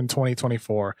 protected in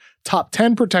 2024, top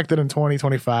 10 protected in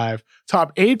 2025,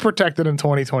 top 8 protected in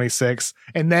 2026.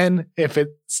 And then if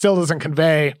it still doesn't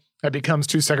convey, it becomes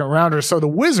 2 second rounders. So the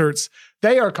Wizards,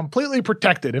 they are completely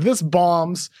protected. If this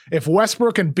bombs, if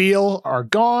Westbrook and Beal are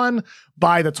gone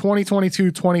by the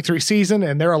 2022-23 season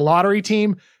and they're a lottery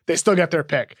team, they still get their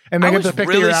pick. And they get the pick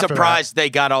the year after that. I was really surprised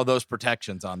they got all those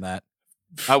protections on that.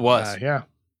 I was. Yeah.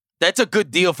 That's a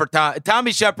good deal for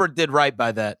Tommy Shepard did right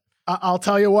by that. I'll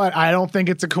tell you what, I don't think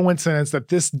it's a coincidence that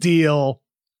this deal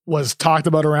was talked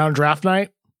about around draft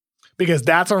night, because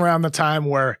that's around the time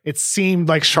where it seemed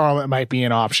like Charlotte might be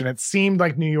an option. It seemed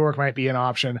like New York might be an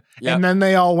option. Yep. And then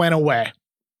they all went away.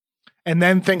 And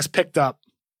then things picked up.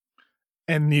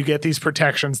 And you get these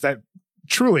protections that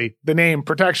truly, the name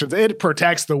protections, it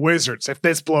protects the Wizards if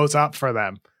this blows up for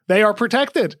them. They are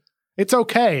protected. It's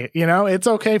okay. It's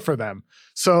okay for them.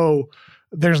 So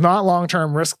there's not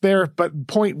long-term risk there. But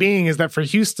point being is that for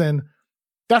Houston,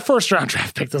 that first round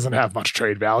draft pick doesn't have much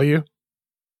trade value.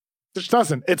 It just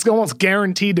doesn't. It's almost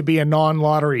guaranteed to be a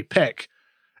non-lottery pick.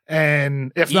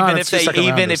 And if not, it's just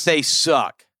if they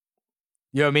suck.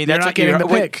 You know what I mean? You're That's not getting the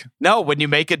pick. When you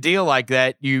make a deal like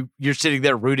that, you're sitting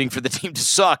there rooting for the team to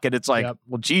suck, and it's like,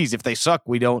 well, geez, if they suck,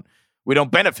 we don't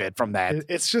benefit from that.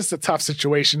 It's just a tough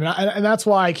situation, and that's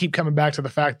why I keep coming back to the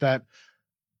fact that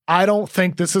I don't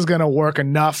think this is going to work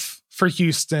enough for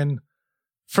Houston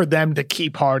for them to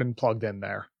keep Harden plugged in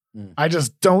there. I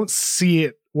just don't see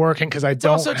it working because I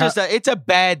don't. It's a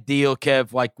bad deal,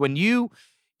 Kev. Like when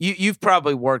you've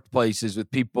probably worked places with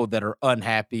people that are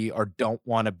unhappy or don't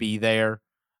want to be there.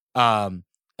 And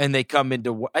they come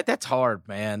into work. That's hard,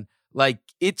 man. Like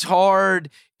it's hard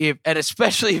and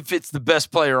especially if it's the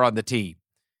best player on the team,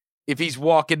 if he's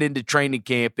walking into training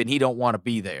camp and he don't want to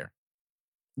be there,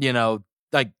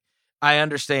 like I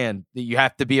understand that you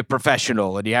have to be a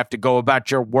professional and you have to go about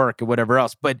your work and whatever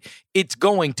else, but it's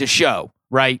going to show.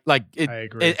 Right? Like I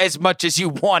agree. As much as you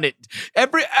want it.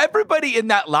 Everybody in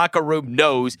that locker room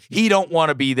knows he don't want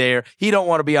to be there. He don't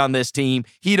want to be on this team.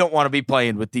 He don't want to be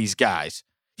playing with these guys.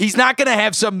 He's not going to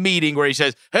have some meeting where he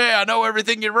says, "Hey, I know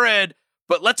everything you read,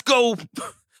 but let's go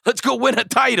win a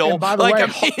title." And by the way,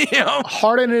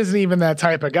 Harden isn't even that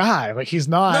type of guy. Like he's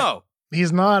not. No.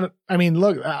 He's not. I mean,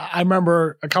 look, I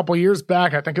remember a couple years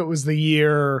back, I think it was the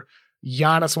year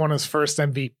Giannis won his first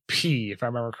MVP, if I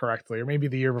remember correctly, or maybe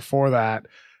the year before that.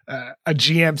 A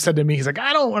GM said to me, he's like,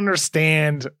 I don't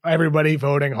understand everybody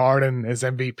voting Harden as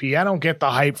MVP. I don't get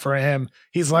the hype for him.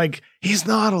 He's like, he's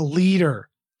not a leader.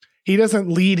 He doesn't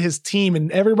lead his team.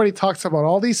 And everybody talks about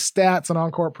all these stats and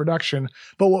on-court production.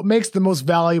 But what makes the most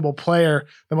valuable player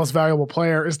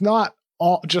is not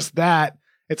all just that.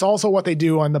 It's also what they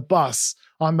do on the bus,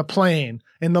 on the plane,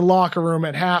 in the locker room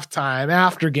at halftime,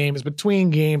 after games, between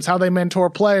games, how they mentor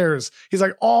players. He's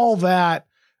like, all that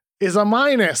is a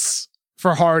minus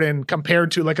for Harden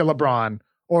compared to like a LeBron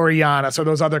or a Giannis or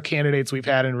those other candidates we've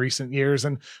had in recent years.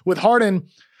 And with Harden,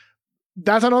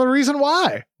 that's another reason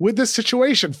why with this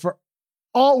situation, for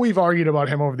all we've argued about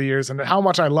him over the years and how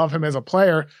much I love him as a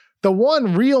player, the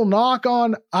one real knock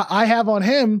on I have on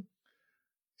him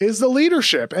is the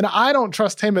leadership. And I don't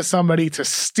trust him as somebody to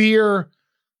steer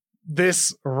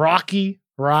this rocky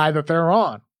ride that they're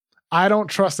on. I don't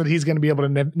trust that he's going to be able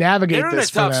to navigate this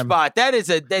for them. They're in a tough spot. That is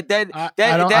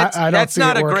that's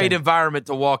not a great environment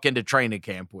to walk into training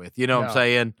camp with. You know what I'm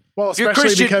saying? Well,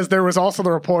 especially because there was also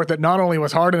the report that not only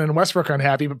was Harden and Westbrook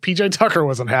unhappy, but PJ Tucker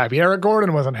wasn't happy. Eric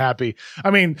Gordon wasn't happy. I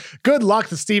mean, good luck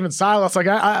to Steven Silas. Like,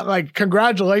 I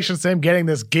congratulations to him getting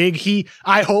this gig.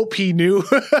 I hope he knew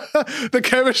the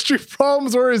chemistry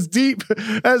problems were as deep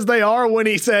as they are when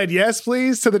he said yes,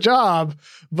 please to the job.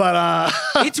 But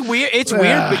it's weird. It's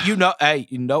weird, but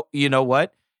you know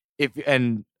what?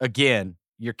 And again,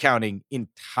 you're counting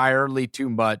entirely too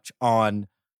much on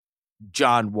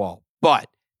John Wall, but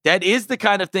that is the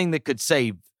kind of thing that could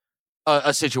save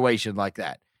a situation like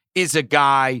that, is a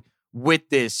guy with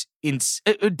this,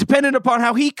 dependent upon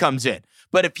how he comes in.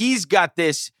 But if he's got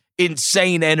this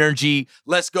insane energy,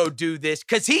 let's go do this,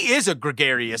 because he is a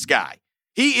gregarious guy.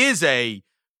 He is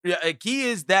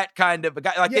that kind of a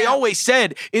guy. Like they always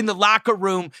said in the locker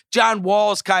room, John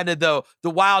Wall's kind of the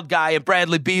wild guy and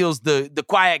Bradley Beal's the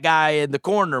quiet guy in the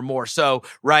corner more so,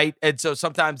 right? And so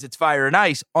sometimes it's fire and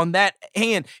ice. On that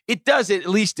hand, it does at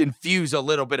least infuse a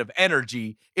little bit of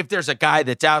energy if there's a guy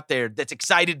that's out there that's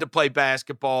excited to play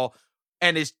basketball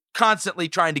and is constantly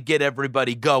trying to get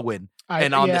everybody going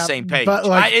and on the same page. But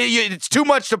it's too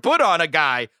much to put on a new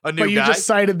guy. But you just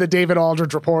cited the David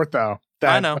Aldridge report, though.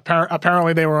 That I know.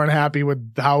 Apparently they were unhappy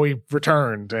with how he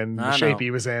returned and the shape he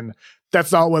was in.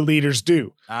 That's not what leaders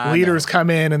do. Leaders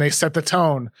come in and they set the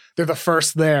tone. They're the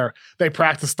first there. They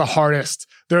practice the hardest.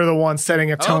 They're the ones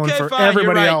setting a tone for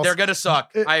everybody else. They're going to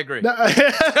suck. I agree.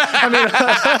 I mean,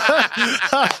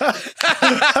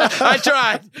 I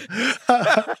tried.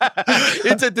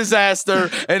 It's a disaster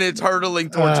and it's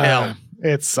hurtling towards hell.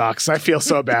 It sucks. I feel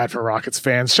so bad for Rockets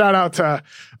fans. Shout out to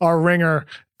our Ringer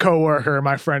coworker,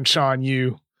 my friend Sean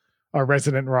Yu, our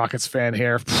resident Rockets fan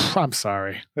here. I'm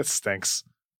sorry. That stinks.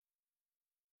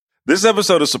 This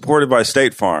episode is supported by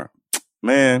State Farm.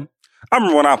 Man, I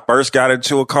remember when I first got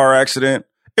into a car accident,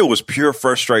 it was pure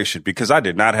frustration because I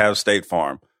did not have State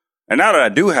Farm. And now that I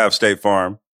do have State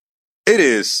Farm, it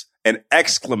is an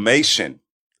exclamation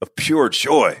of pure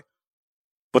joy.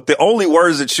 But the only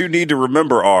words that you need to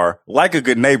remember are, like a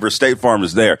good neighbor, State Farm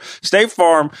is there. State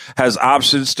Farm has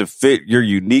options to fit your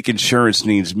unique insurance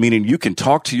needs, meaning you can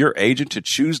talk to your agent to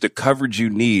choose the coverage you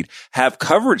need, have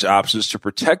coverage options to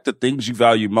protect the things you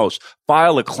value most,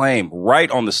 file a claim right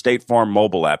on the State Farm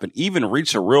mobile app, and even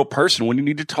reach a real person when you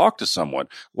need to talk to someone.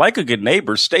 Like a good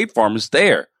neighbor, State Farm is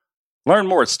there. Learn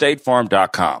more at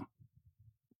statefarm.com.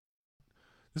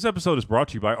 This episode is brought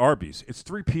to you by Arby's. It's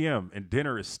 3 p.m. and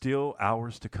dinner is still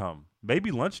hours to come.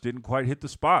 Maybe lunch didn't quite hit the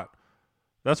spot.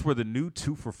 That's where the new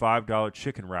 2 for $5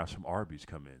 chicken wraps from Arby's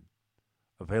come in.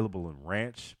 Available in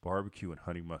ranch, barbecue, and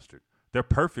honey mustard. They're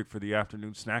perfect for the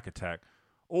afternoon snack attack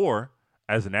or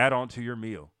as an add-on to your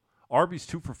meal. Arby's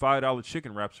 2 for $5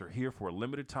 chicken wraps are here for a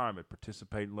limited time at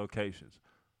participating locations.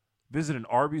 Visit an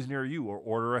Arby's near you or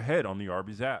order ahead on the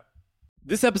Arby's app.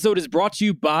 This episode is brought to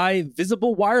you by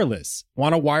Visible Wireless.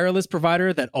 Want a wireless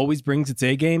provider that always brings its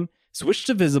A game? Switch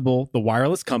to Visible, the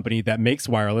wireless company that makes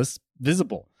wireless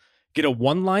visible. Get a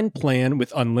one-line plan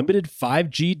with unlimited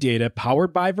 5G data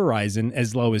powered by Verizon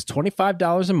as low as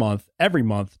 $25 a month, every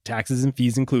month, taxes and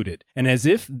fees included. And as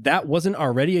if that wasn't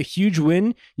already a huge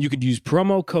win, you could use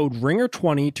promo code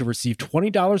RINGER20 to receive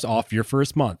 $20 off your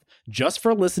first month, just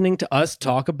for listening to us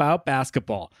talk about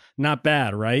basketball. Not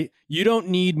bad, right? You don't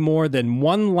need more than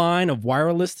one line of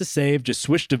wireless to save. Just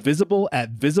switch to Visible at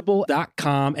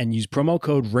visible.com and use promo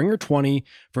code RINGER20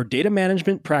 for data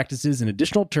management practices and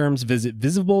additional terms. Visit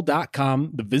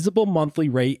visible.com. The Visible monthly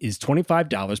rate is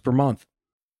 $25 per month.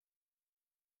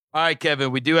 All right,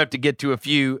 Kevin, we do have to get to a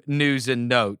few news and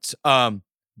notes.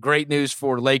 Great news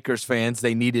for Lakers fans.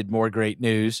 They needed more great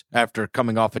news after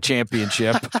coming off a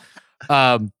championship.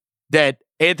 That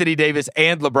Anthony Davis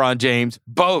and LeBron James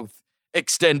both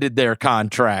extended their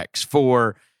contracts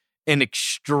for an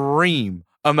extreme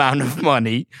amount of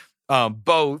money.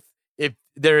 Both, if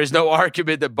there is no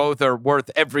argument that both are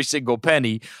worth every single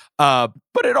penny.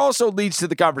 But it also leads to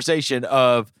the conversation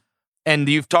of, and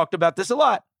you've talked about this a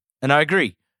lot, and I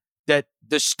agree, that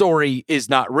the story is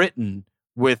not written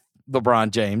with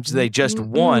LeBron James. They just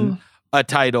won a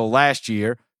title last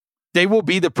year. They will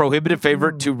be the prohibitive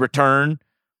favorite to return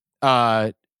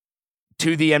to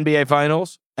the NBA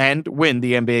Finals and win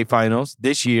the NBA Finals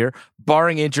this year,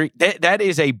 barring injury. It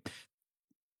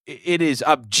is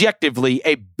objectively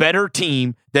a better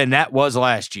team than that was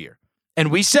last year. And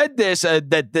we said this,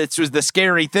 that this was the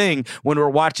scary thing when we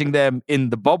were watching them in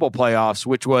the bubble playoffs,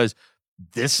 which was,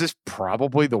 this is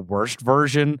probably the worst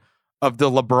version of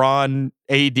the LeBron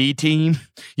AD team,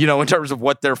 in terms of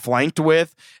what they're flanked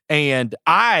with. And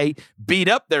I beat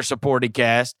up their supporting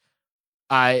cast.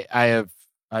 I've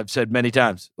said many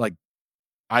times, like,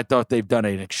 I thought they've done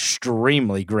an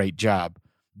extremely great job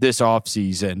this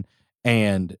offseason,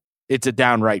 and it's a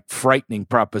downright frightening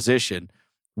proposition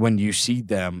when you see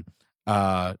them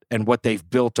and what they've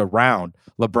built around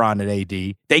LeBron and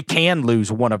AD. They can lose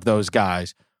one of those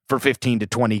guys for 15 to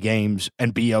 20 games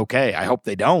and be okay. I hope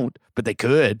they don't, but they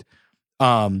could.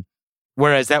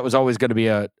 Whereas that was always going to be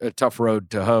a tough road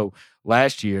to hoe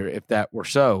last year if that were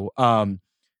so.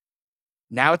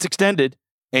 Now it's extended,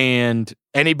 and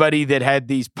anybody that had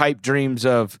these pipe dreams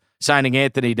of signing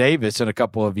Anthony Davis in a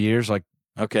couple of years, like,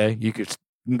 okay, you could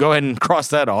go ahead and cross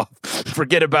that off.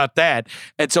 Forget about that.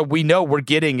 And so we know we're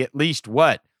getting at least,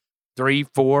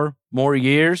 3-4 more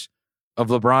years of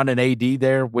LeBron and AD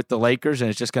there with the Lakers, and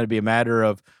it's just going to be a matter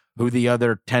of who the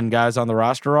other 10 guys on the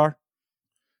roster are?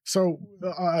 So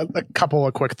a couple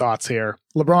of quick thoughts here.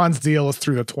 LeBron's deal is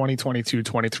through the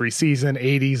 2022-23 season.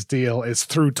 AD's deal is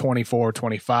through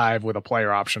 24-25 with a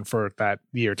player option for that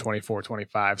year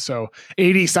 24-25. So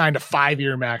AD signed a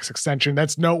 5-year max extension.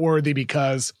 That's noteworthy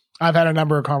because I've had a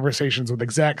number of conversations with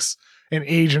execs and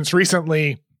agents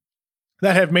recently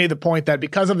that have made the point that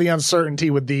because of the uncertainty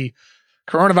with the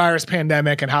coronavirus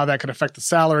pandemic and how that could affect the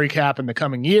salary cap in the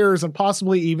coming years and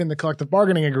possibly even the collective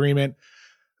bargaining agreement,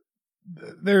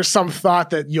 there's some thought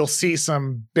that you'll see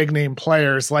some big name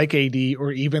players like AD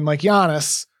or even like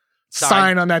Giannis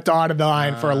sign on that dotted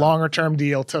line for a longer term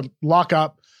deal to lock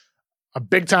up a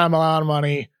big time amount of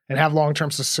money and have long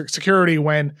term security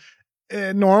when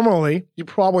normally you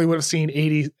probably would have seen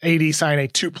AD sign a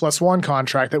 2+1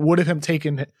 contract that would have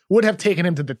taken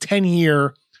him to the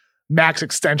 10-year max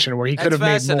extension where he could have made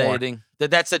more. Fascinating.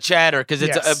 That's a chatter because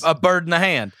it's a bird in the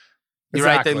hand. You're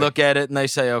Exactly. right. They look at it and they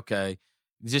say, okay.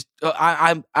 Just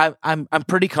I'm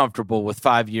pretty comfortable with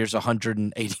 5 years,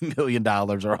 $180 million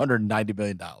or $190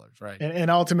 million, right? And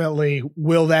ultimately,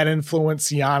 will that influence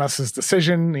Giannis's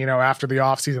decision? After the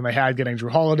offseason they had getting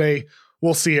Drew Holiday,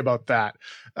 we'll see about that.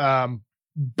 But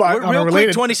real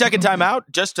quick, 20-second timeout,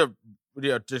 just to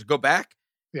just go back.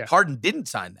 Yeah. Harden didn't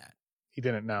sign that. He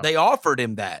didn't know. They offered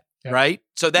him that, right?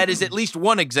 So that is at least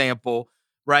one example.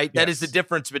 Right? That is the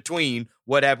difference between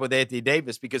what happened with Anthony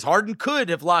Davis, because Harden could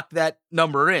have locked that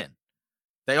number in.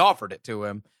 They offered it to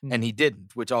him, and he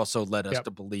didn't, which also led us to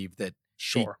believe that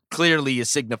he clearly is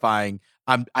signifying,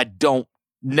 I don't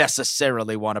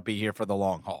necessarily want to be here for the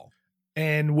long haul.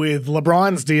 And with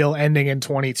LeBron's deal ending in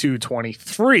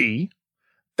 22-23,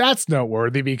 that's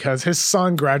noteworthy because his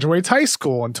son graduates high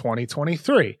school in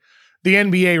 2023. The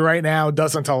NBA right now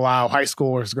doesn't allow high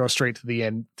schoolers to go straight to the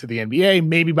NBA.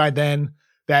 Maybe by then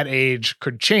that age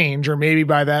could change, or maybe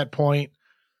by that point,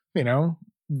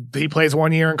 he plays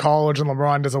 1 year in college and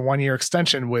LeBron does a 1 year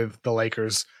extension with the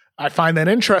Lakers. I find that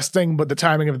interesting, but the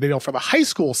timing of the deal for the high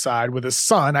school side with his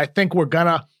son, I think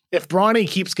if Bronny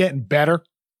keeps getting better,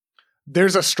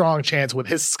 there's a strong chance with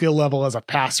his skill level as a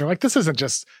passer. Like, this isn't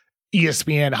just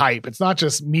ESPN hype. It's not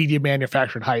just media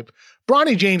manufactured hype.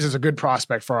 Bronny James is a good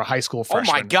prospect for a high school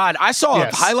freshman. Oh my God. I saw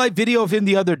a highlight video of him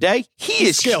the other day.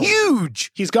 He's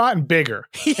huge. He's gotten bigger.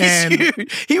 He's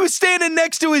huge. He was standing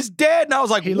next to his dad, and I was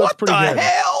like, what the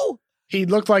hell? He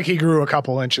looked like he grew a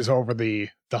couple inches over the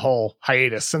whole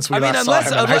hiatus since we last saw him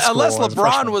in high school. Unless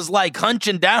LeBron was like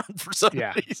hunching down for some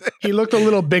reason. He looked a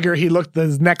little bigger.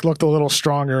 His neck looked a little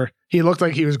stronger. He looked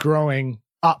like he was growing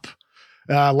up.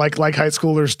 Like high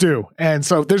schoolers do. And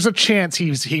so there's a chance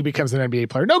he becomes an NBA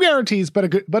player. No guarantees, but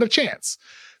a chance.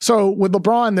 So with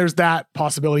LeBron, there's that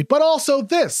possibility. But also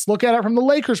this, look at it from the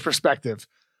Lakers' perspective.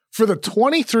 For the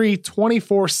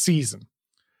 23-24 season,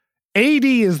 AD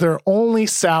is their only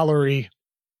salary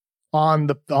on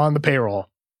the payroll.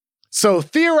 So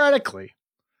theoretically,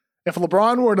 if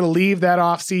LeBron were to leave that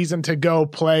offseason to go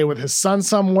play with his son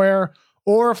somewhere,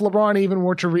 or if LeBron even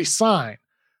were to resign,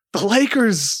 the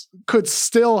Lakers could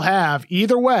still have,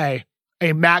 either way,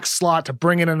 a max slot to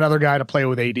bring in another guy to play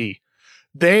with AD.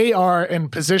 They are in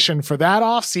position for that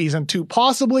offseason to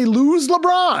possibly lose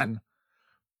LeBron,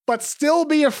 but still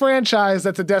be a franchise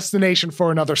that's a destination for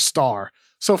another star.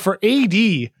 So for AD,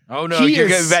 oh no,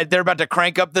 they're about to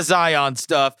crank up the Zion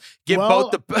stuff. Get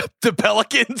both the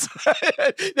Pelicans.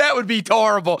 That would be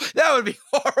horrible. That would be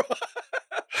horrible.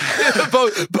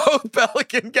 both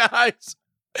Pelican guys.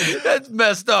 That's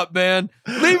messed up, man.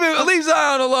 Leave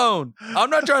Zion alone. I'm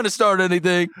not trying to start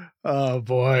anything. Oh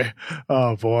boy.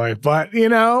 But you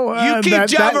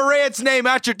keep Ja Morant's name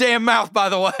out your damn mouth, by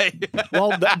the way.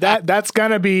 Well, that's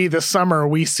gonna be the summer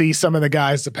we see some of the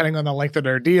guys, depending on the length of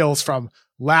their deals, from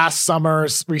last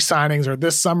summer's re-signings or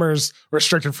this summer's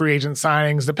restricted free agent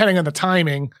signings, depending on the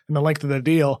timing and the length of the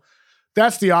deal.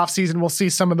 That's the offseason. We'll see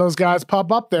some of those guys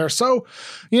pop up there. So,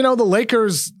 the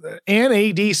Lakers and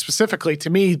AD specifically, to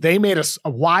me, they made a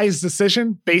wise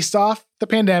decision based off the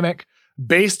pandemic,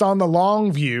 based on the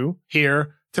long view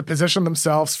here, to position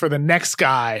themselves for the next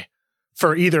guy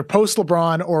for either post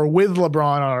LeBron or with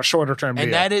LeBron on a shorter term deal.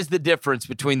 And that is the difference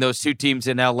between those two teams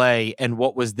in LA and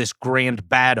what was this grand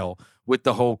battle with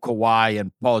the whole Kawhi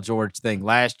and Paul George thing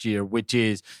last year, which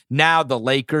is now the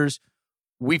Lakers,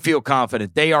 we feel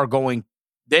confident they are going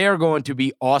to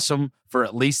be awesome for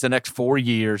at least the next 4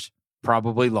 years,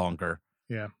 probably longer.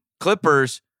 Yeah.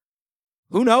 Clippers,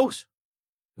 who knows?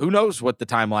 Who knows what the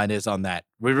timeline is on that?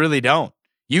 We really don't.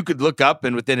 You could look up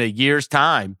and within a year's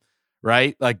time,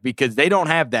 right? Like, because they don't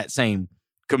have that same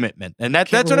commitment. And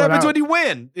that's what happens when you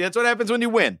win. That's what happens when you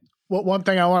win. Well, one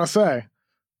thing I want to say,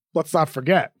 let's not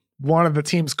forget, one of the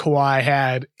teams Kawhi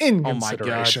had in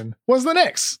consideration was the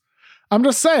Knicks. I'm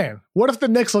just saying, what if the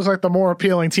Knicks look like the more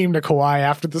appealing team to Kawhi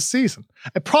after the season?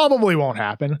 It probably won't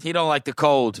happen. He don't like the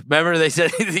cold. Remember they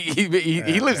said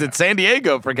he lives in San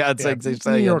Diego, for God's sake.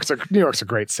 New York's a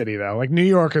great city, though. Like, New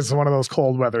York is one of those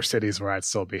cold weather cities where I'd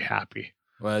still be happy.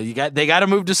 Well, they got to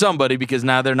move to somebody because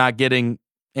now they're not getting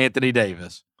Anthony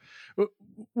Davis.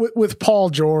 With Paul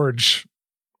George,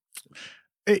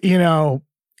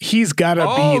 he's got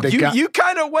to be the guy. You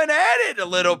kind of went at it a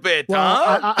little bit,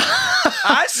 huh?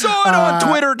 I saw it on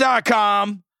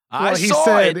Twitter.com.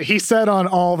 He said on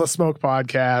All the Smoke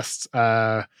podcasts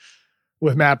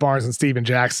with Matt Barnes and Steven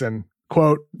Jackson,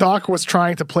 quote, Doc was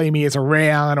trying to play me as a Ray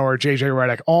Allen or a JJ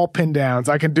Redick, all pin downs.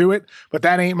 I can do it, but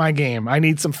that ain't my game. I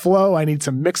need some flow. I need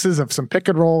some mixes of some pick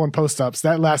and roll and post ups.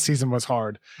 That last season was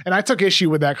hard. And I took issue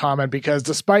with that comment because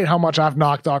despite how much I've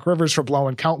knocked Doc Rivers for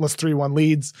blowing countless 3-1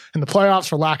 leads in the playoffs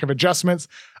for lack of adjustments,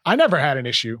 I never had an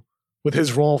issue with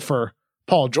his role for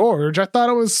Paul George. I thought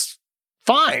it was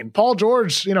fine. Paul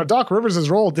George, Doc Rivers'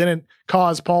 role didn't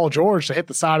cause Paul George to hit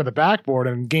the side of the backboard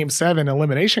in Game 7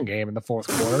 elimination game in the fourth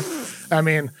quarter.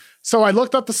 So I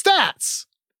looked up the stats.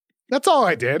 That's all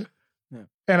I did. Yeah.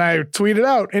 And I tweeted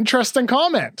out, interesting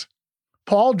comment.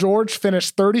 Paul George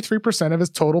finished 33% of his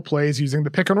total plays using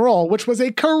the pick and roll, which was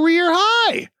a career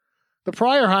high. The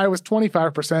prior high was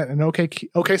 25% in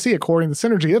OKC, according to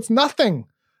Synergy. It's nothing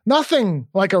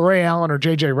like a Ray Allen or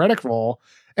JJ Redick role.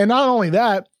 And not only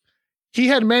that, he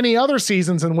had many other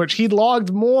seasons in which he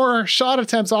logged more shot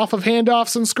attempts off of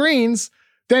handoffs and screens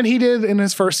than he did in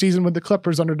his first season with the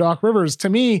Clippers under Doc Rivers. To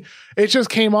me, it just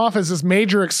came off as this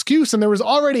major excuse, and there was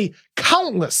already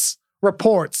countless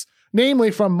reports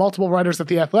namely from multiple writers at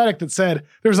The Athletic, that said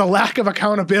there's a lack of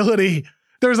accountability.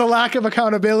 There's a lack of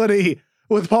accountability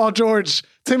with Paul George.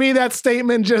 To me, that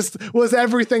statement just was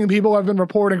everything people have been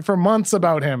reporting for months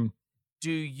about him.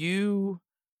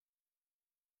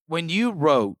 When you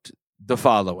wrote the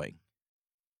following,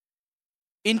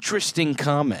 interesting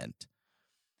comment,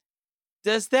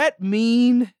 does that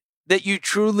mean that you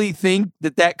truly think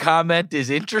that comment is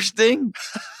interesting?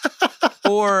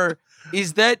 Or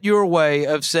is that your way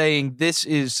of saying this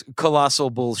is colossal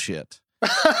bullshit?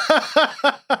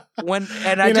 I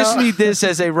just need this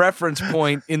as a reference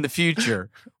point in the future.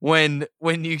 When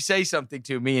you say something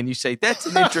to me and you say, that's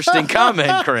an interesting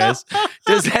comment, Chris,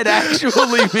 does that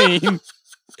actually mean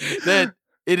that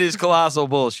it is colossal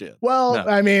bullshit? Well, No.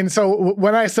 I mean, so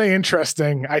when I say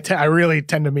interesting, I really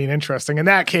tend to mean interesting. In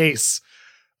that case,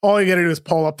 all you got to do is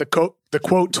pull up the quote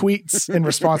tweets in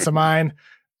response to mine.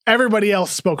 Everybody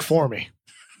else spoke for me.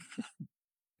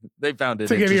 They found it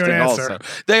to give interesting you an answer.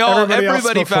 also.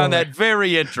 Everybody found that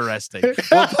very interesting.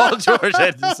 What Paul George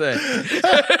had to say.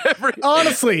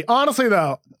 Honestly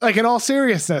though, like in all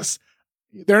seriousness,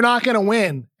 they're not going to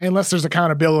win unless there's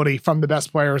accountability from the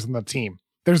best players in the team.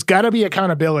 There's got to be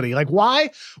accountability. Like why?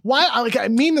 Like I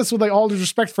mean this with like all due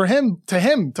respect for him,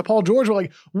 to Paul George. But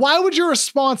like, why would your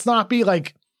response not be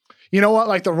like, you know what?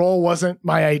 Like the role wasn't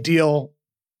my ideal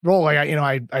role. Like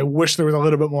I wish there was a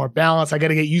little bit more balance. I got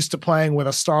to get used to playing with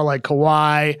a star like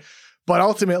Kawhi, but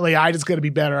ultimately I just got to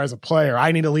be better as a player.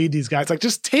 I need to lead these guys. Like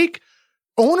just take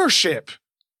ownership.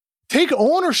 Take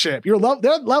ownership. Their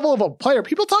level of a player.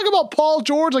 People talk about Paul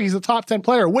George like he's a top 10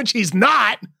 player, which he's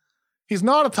not. He's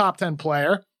not a top 10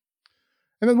 player.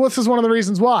 And then this is one of the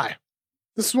reasons why.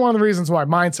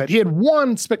 Mindset. He had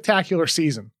one spectacular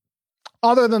season.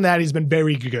 Other than that, he's been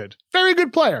very good. Very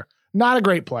good player. Not a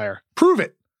great player. Prove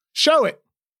it. Show it.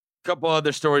 A couple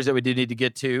other stories that we do need to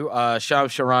get to.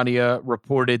 Shams Charania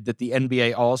reported that the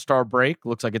NBA All-Star break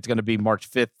looks like it's going to be March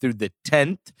 5th through the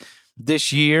 10th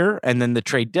this year, and then the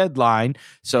trade deadline.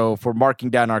 So for marking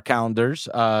down our calendars,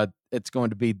 it's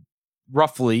going to be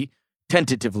roughly,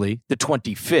 tentatively, the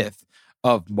 25th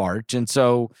of March. And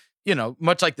so,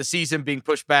 much like the season being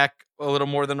pushed back a little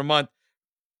more than a month,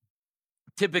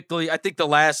 typically, I think the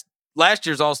last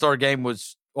year's All-Star game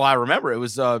was, well, I remember it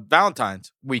was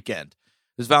Valentine's weekend.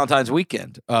 It was Valentine's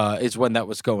weekend is when that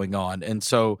was going on. And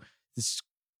so this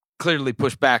clearly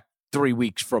pushed back 3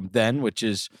 weeks from then, which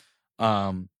is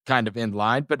kind of in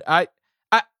line. But I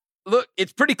look,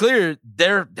 it's pretty clear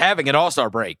they're having an All-Star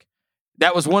break.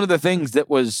 That was one of the things that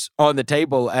was on the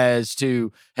table as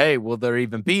to, hey, will there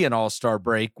even be an All-Star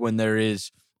break when there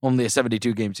is only a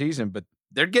 72-game season? But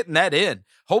they're getting that in.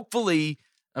 Hopefully,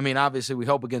 I mean, obviously we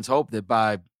hope against hope that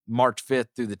by March 5th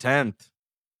through the 10th,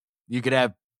 you could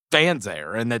have fans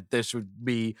there and that this would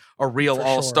be a real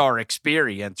All-Star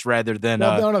experience rather than...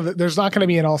 no, there's not going to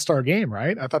be an All-Star game,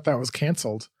 right? I thought that was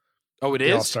canceled. Oh, it the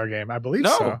is? All-Star game. I believe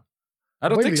No, so. I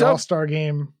don't think so. The All-Star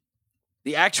game...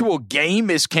 The actual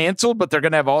game is canceled, but they're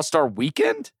going to have All-Star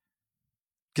weekend?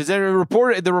 Because the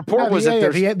report was that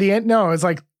there's... it's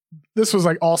like, this was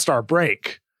like All-Star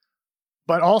break.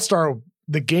 But All-Star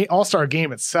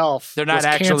game itself, they're not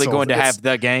actually going to have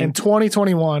the game. In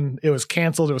 2021, it was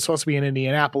canceled. It was supposed to be in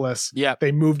Indianapolis. Yeah,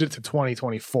 they moved it to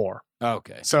 2024.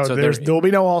 Okay, so there'll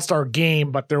be no All-Star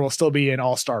game, but there will still be an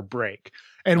All-Star break.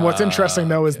 And what's interesting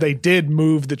though is they did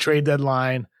move the trade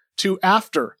deadline to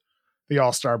after the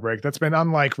All-Star break. That's been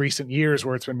unlike recent years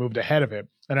where it's been moved ahead of it.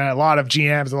 And a lot of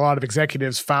GMs, a lot of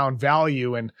executives found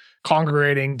value in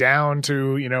congregating down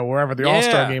to, wherever the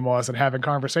All-Star game was and having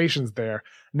conversations there.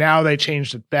 Now they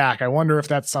changed it back. I wonder if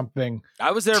that's something.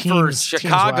 I was there for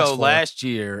Chicago last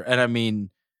year, and I mean,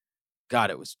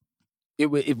 God,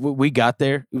 we got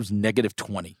there, it was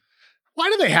 -20. Why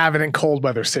do they have it in cold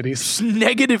weather cities?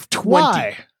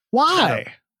 -20.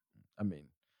 Why? I mean,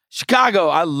 Chicago,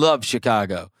 I love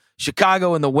Chicago.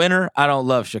 Chicago in the winter, I don't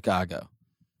love Chicago.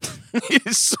 It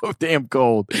is so damn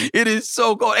cold. It is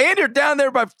so cold. And you're down there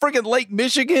by freaking Lake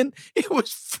Michigan. It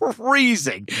was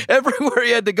freezing everywhere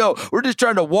you had to go. We're just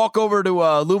trying to walk over to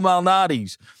Loom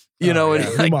Malnati's. Loom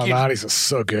Malnati's is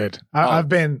so good. I've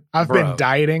been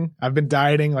dieting. I've been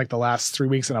dieting like the last 3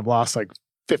 weeks, and I've lost like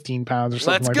 15 pounds or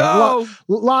something like that. Let's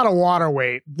go. A lot of water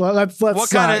weight. Let's what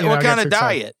kind of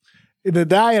diet? The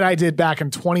diet I did back in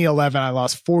 2011, I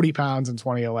lost 40 pounds in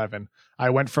 2011.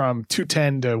 I went from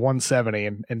 210 to 170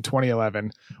 in 2011.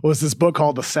 It was this book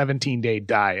called The 17-Day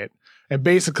Diet. And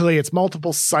basically it's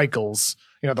multiple cycles.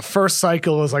 The first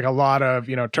cycle is like a lot of,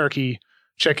 turkey,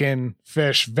 chicken,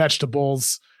 fish,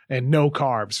 vegetables. and no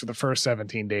carbs for the first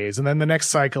 17 days. And then the next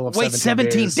cycle of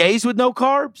 17 days with no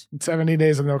carbs? 70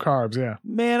 days of no carbs, yeah.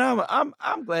 Man,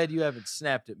 I'm glad you haven't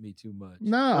snapped at me too much.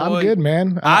 No, I'm good,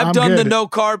 man. I've done the no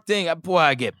carb thing. Boy,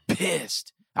 I get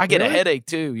pissed. I get a headache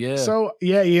too, yeah. So,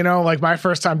 yeah, like my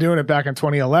first time doing it back in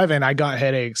 2011, I got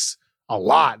headaches a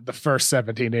lot the first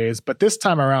 17 days. But this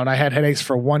time around, I had headaches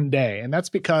for one day. And that's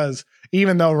because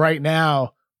even though right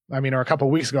now, or a couple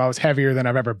of weeks ago, I was heavier than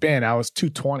I've ever been. I was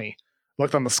 220.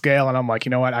 Looked on the scale and I'm like, you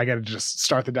know what? I got to just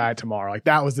start the diet tomorrow. Like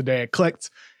that was the day it clicked.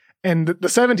 And the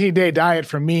 17-day diet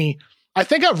for me, I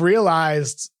think I've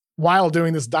realized while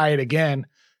doing this diet again,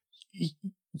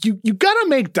 you got to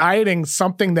make dieting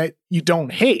something that you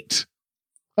don't hate.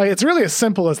 Like it's really as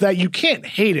simple as that. You can't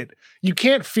hate it. You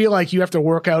can't feel like you have to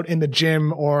work out in the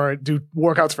gym or do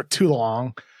workouts for too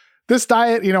long. This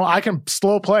diet, I can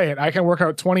slow play it. I can work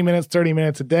out 20 minutes, 30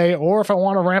 minutes a day. Or if I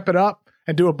want to ramp it up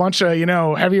and do a bunch of,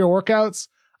 heavier workouts,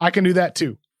 I can do that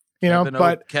too.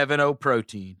 Kevin O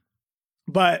protein.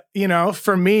 But,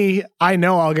 for me, I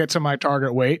know I'll get to my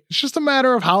target weight. It's just a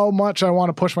matter of how much I want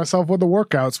to push myself with the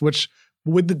workouts, which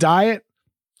with the diet,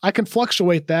 I can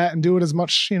fluctuate that and do it as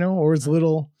much, or as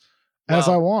little as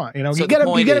I want. So you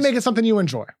gotta make it something you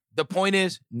enjoy. The point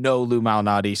is, no Loom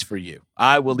Malnati's for you.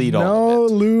 I will eat all of it.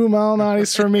 No Loom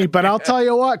Malnati's for me. But I'll tell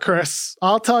you what, Chris.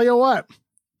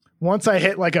 Once I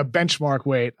hit like a benchmark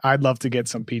weight, I'd love to get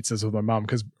some pizzas with my mom.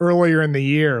 Because earlier in the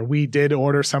year, we did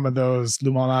order some of those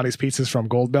Loom Malnati's pizzas from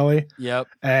Goldbelly. Yep.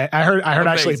 I heard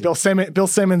actually Bill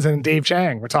Simmons and Dave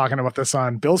Chang were talking about this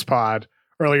on Bill's Pod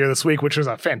earlier this week, which was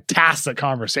a fantastic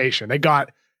conversation. They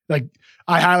got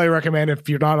I highly recommend if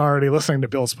you're not already listening to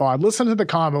Bill's Pod, listen to the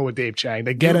combo with Dave Chang.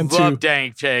 They get into love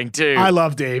Dave Chang too. I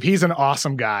love Dave. He's an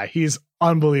awesome guy. He's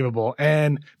unbelievable.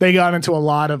 And they got into a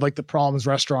lot of the problems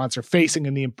restaurants are facing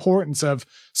and the importance of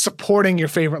supporting your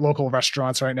favorite local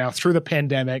restaurants right now through the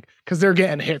pandemic because they're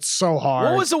getting hit so hard.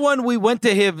 What was the one we went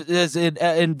to him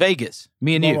in Vegas?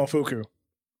 Me and you. Momofuku.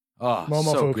 Oh, Momofuku.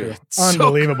 So good.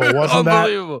 Unbelievable, So wasn't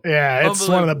Unbelievable. that? Yeah, it's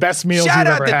one of the best meals Shout you've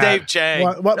out ever to had. Dave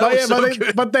Chang. But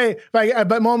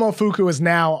Momofuku is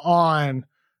now on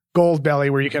Goldbelly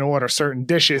where you can order certain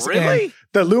dishes. Really? And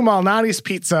the Loom Malnati's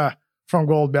pizza from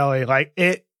Goldbelly, I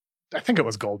think it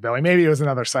was Goldbelly. Maybe it was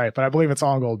another site, but I believe it's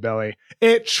on Goldbelly.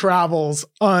 It travels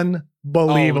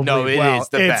unbelievably well. It is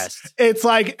the best. It's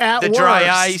like at the worst. dry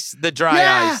ice.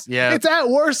 Yeah. It's at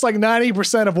worst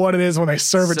 90% of what it is when they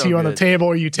serve it to you on the table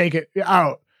or you take it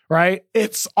out, right?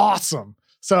 It's awesome.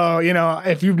 So,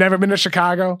 if you've never been to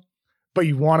Chicago, but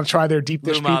you want to try their deep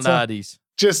dish Loom pizza, Malnati's.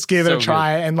 just give it a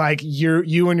try. Good. And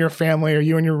you and your family or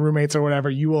you and your roommates or whatever,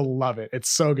 you will love it. It's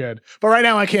so good. But right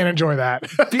now I can't enjoy that.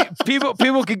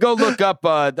 People can go look up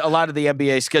a lot of the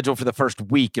NBA schedule for the first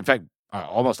week. In fact,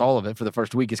 almost all of it for the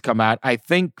first week has come out. I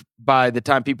think by the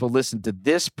time people listen to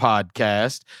this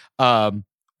podcast,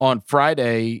 on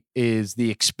Friday is the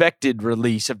expected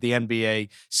release of the NBA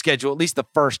schedule, at least the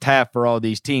first half for all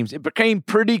these teams. It became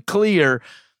pretty clear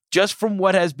just from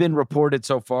what has been reported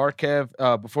so far,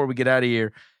 Kev, before we get out of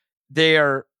here, they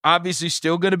are obviously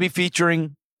still going to be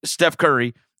featuring Steph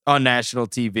Curry on national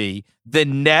TV. The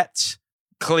Nets,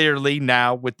 clearly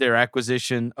now with their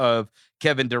acquisition of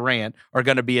Kevin Durant, are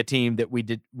going to be a team that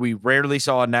we rarely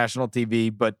saw on national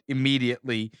TV, but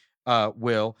immediately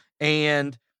will.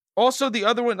 And also the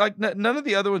other one, none of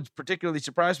the other ones particularly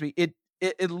surprised me. It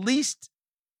at least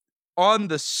on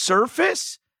the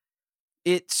surface,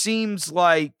 it seems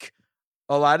like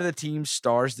a lot of the team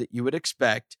stars that you would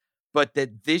expect, but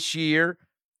that this year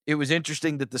it was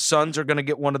interesting that the Suns are going to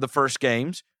get one of the first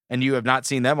games, and you have not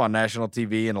seen them on national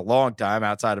TV in a long time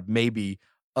outside of maybe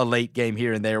a late game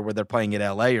here and there where they're playing in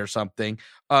LA or something.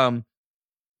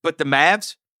 But the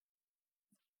Mavs,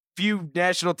 few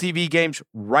national TV games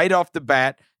right off the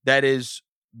bat. That is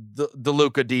the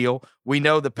Luka deal. We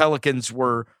know the Pelicans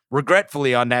were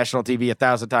regretfully on national TV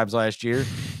 1,000 times last year.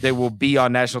 They will be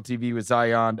on national TV with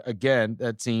Zion again,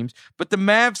 that seems. But the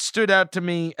Mavs stood out to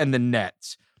me, and the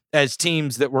Nets as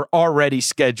teams that were already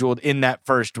scheduled in that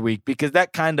first week, because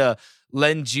that kind of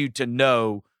lends you to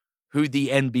know who the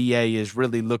NBA is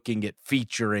really looking at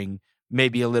featuring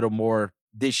maybe a little more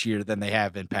this year than they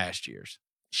have in past years.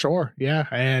 Sure. Yeah.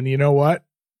 And you know what?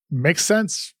 Makes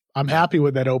sense. I'm happy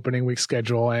with that opening week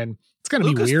schedule, and it's going to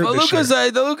be weird this year.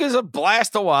 Luka's a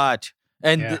blast to watch.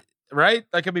 And right?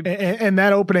 Like, I mean, and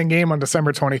that opening game on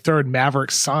December 23rd,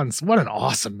 Mavericks Suns. What an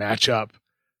awesome matchup.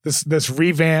 This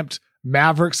revamped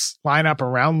Mavericks lineup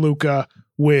around Luka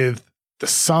with the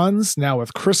Suns, now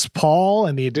with Chris Paul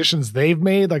and the additions they've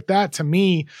made. Like, that, to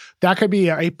me, that could be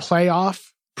a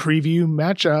playoff preview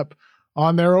matchup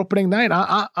on their opening night.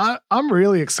 I'm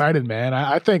really excited, man.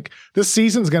 I think this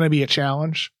season's going to be a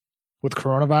challenge with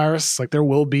coronavirus. Like there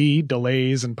will be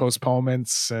delays and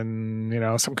postponements and,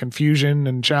 some confusion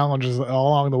and challenges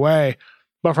along the way.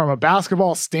 But from a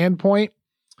basketball standpoint,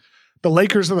 the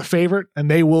Lakers are the favorite and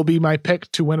they will be my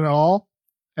pick to win it all.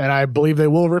 And I believe they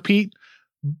will repeat.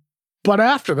 But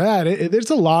after that, there's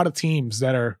a lot of teams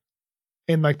that are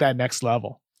in like that next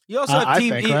level. You also have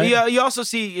teams. Right? You also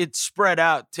see it spread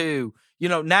out too.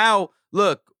 Now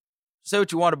look, say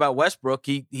what you want about Westbrook.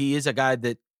 He is a guy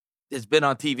that has been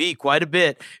on TV quite a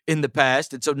bit in the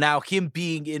past. And so now him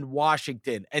being in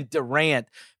Washington and Durant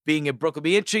being in Brooklyn,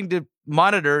 be interesting to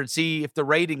monitor and see if the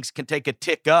ratings can take a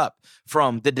tick up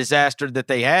from the disaster that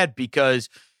they had, because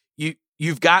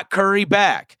you've got Curry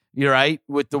back, you're right,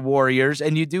 with the Warriors,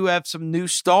 and you do have some new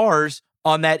stars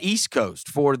on that East Coast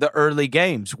for the early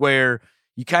games where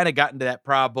you kind of got into that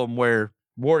problem where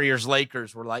Warriors,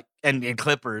 Lakers were like, and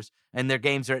Clippers, and their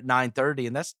games are at 9:30,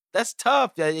 and that's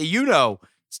tough.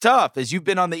 It's tough. As you've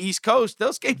been on the East Coast,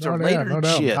 those games are later than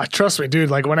shit. Trust me, dude.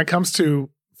 Like when it comes to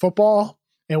football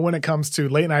and when it comes to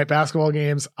late night basketball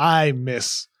games, I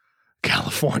miss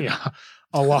California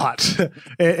a lot.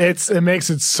 It makes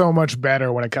it so much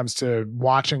better when it comes to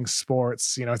watching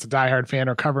sports. It's a diehard fan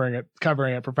or covering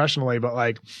it professionally,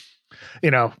 but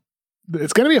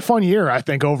it's going to be a fun year, I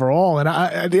think, overall.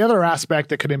 And the other aspect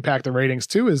that could impact the ratings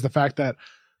too is the fact that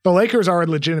the Lakers are a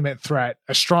legitimate threat,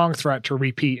 a strong threat to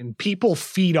repeat, and people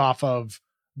feed off of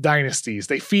dynasties.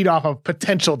 They feed off of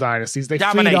potential dynasties. They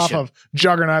feed off of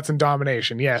juggernauts and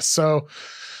domination. Yes. So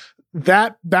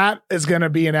that is going to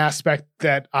be an aspect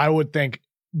that I would think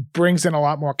brings in a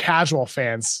lot more casual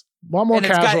fans.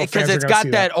 Because it's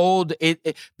got that old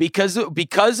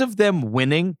because of them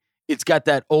winning, it's got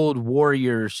that old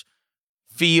Warriors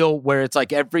feel where it's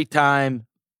like every time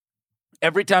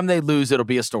they lose, it'll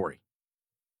be a story.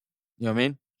 You know what I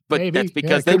mean? But maybe. That's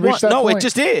because they won. No, point. It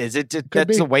just is.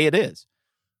 That's the way it is.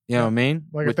 You know what I mean?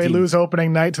 Like if they lose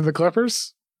opening night to the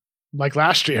Clippers, like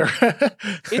last year.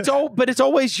 But it's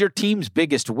always your team's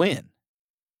biggest win.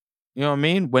 You know what I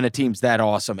mean? When a team's that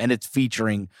awesome and it's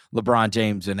featuring LeBron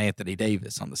James and Anthony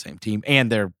Davis on the same team,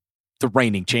 and they're the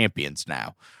reigning champions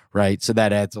now, right? So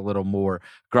that adds a little more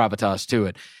gravitas to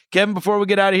it. Kevin, before we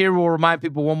get out of here, we'll remind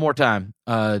people one more time,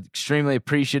 extremely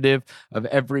appreciative of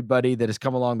everybody that has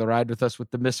come along the ride with us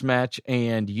with the Mismatch,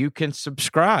 and you can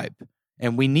subscribe.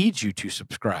 And we need you to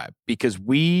subscribe because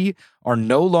we are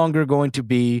no longer going to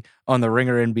be on the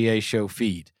Ringer NBA show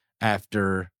feed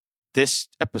after this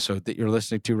episode that you're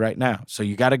listening to right now. So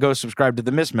you got to go subscribe to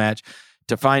the Mismatch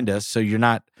to find us so you're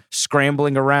not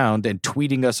scrambling around and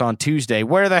tweeting us on Tuesday.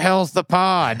 Where the hell's the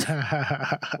pod?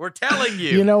 We're telling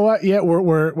you. You know what? Yeah,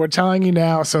 we're telling you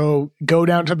now. So go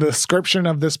down to the description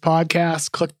of this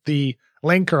podcast, click the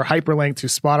link or hyperlink to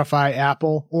Spotify,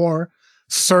 Apple, or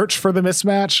search for the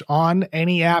Mismatch on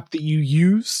any app that you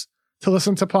use to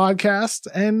listen to podcasts.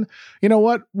 And you know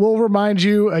what? We'll remind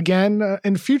you again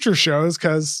in future shows,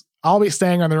 because I'll be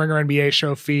staying on the Ringer NBA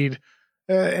show feed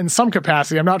in some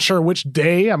capacity. I'm not sure which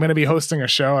day I'm going to be hosting a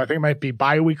show. I think it might be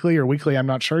bi-weekly or weekly. I'm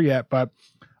not sure yet, but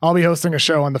I'll be hosting a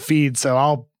show on the feed. So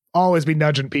I'll always be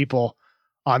nudging people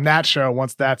on that show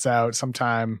once that's out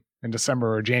sometime in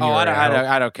December or January. Oh,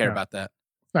 I don't care about that.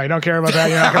 No, you don't care about that.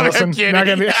 You're not going to listen. You're not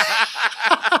going to be.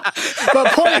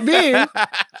 But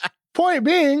point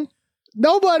being,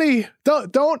 nobody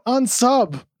don't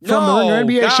unsub from the Ringer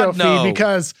NBA show feed,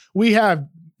 because we have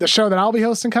the show that I'll be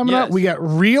hosting coming up. We got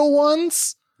real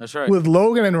ones. That's right. With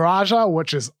Logan and Raja,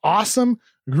 which is awesome.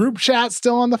 Group chat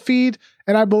still on the feed.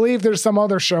 And I believe there's some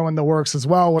other show in the works as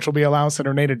well, which will be announced at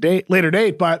a later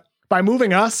date. But by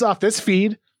moving us off this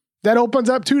feed, that opens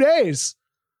up 2 days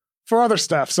for other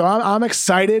stuff. So I'm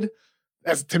excited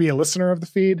as to be a listener of the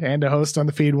feed and to host on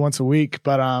the feed once a week.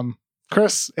 But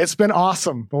Chris, it's been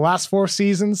awesome the last 4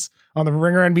 seasons on the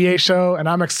Ringer NBA show, and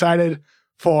I'm excited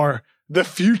for the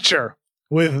future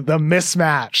with the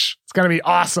Mismatch. It's going to be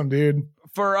awesome, dude.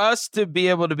 For us to be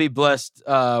able to be blessed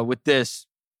with this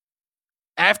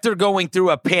after going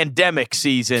through a pandemic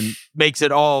season makes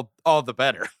it all the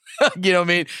better. You know what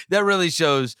I mean? That really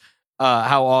shows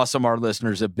how awesome our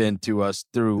listeners have been to us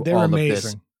through They're all amazing. of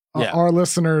this. Yeah. Our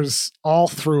listeners all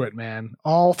through it, man.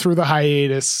 All through the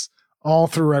hiatus, all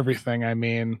through everything. I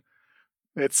mean,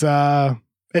 it's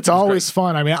always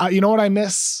fun. I mean, you know what I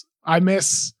miss? I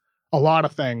miss a lot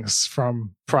of things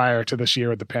from prior to this year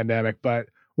with the pandemic, but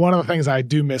one of the things I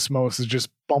do miss most is just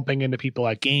bumping into people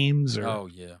at games or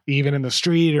even in the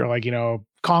street or like,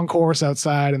 concourse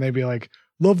outside, and they'd be like,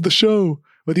 love the show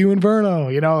with you and Verno.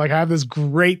 I have this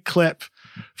great clip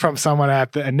from someone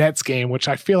at a Nets game, which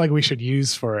I feel like we should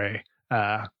use for a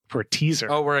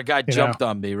teaser. Oh, where a guy jumped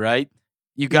on me, right?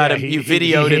 You got him. You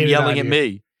videoed him yelling at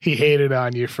me. he hated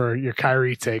on you for your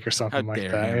Kyrie take or something like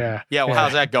that. Him. Yeah. Well,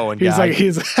 how's that going, He's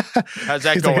guys? How's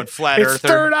that going, flat it's earther?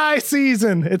 third eye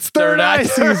season. It's third eye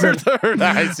season. Third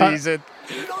eye season.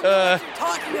 You don't know what you're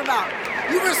talking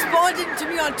about. You responded to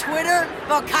me on Twitter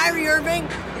about Kyrie Irving.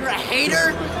 You're a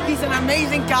hater. He's an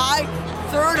amazing guy.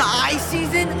 Third eye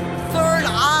season. Third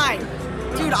eye.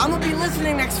 Dude, I'm going to be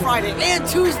listening next Friday and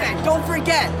Tuesday. Don't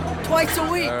forget. Twice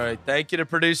a week. All right. Thank you to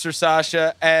producer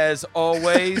Sasha, as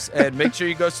always. And make sure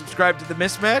you go subscribe to The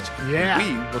Mismatch. Yeah.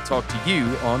 We will talk to you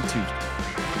on Tuesday.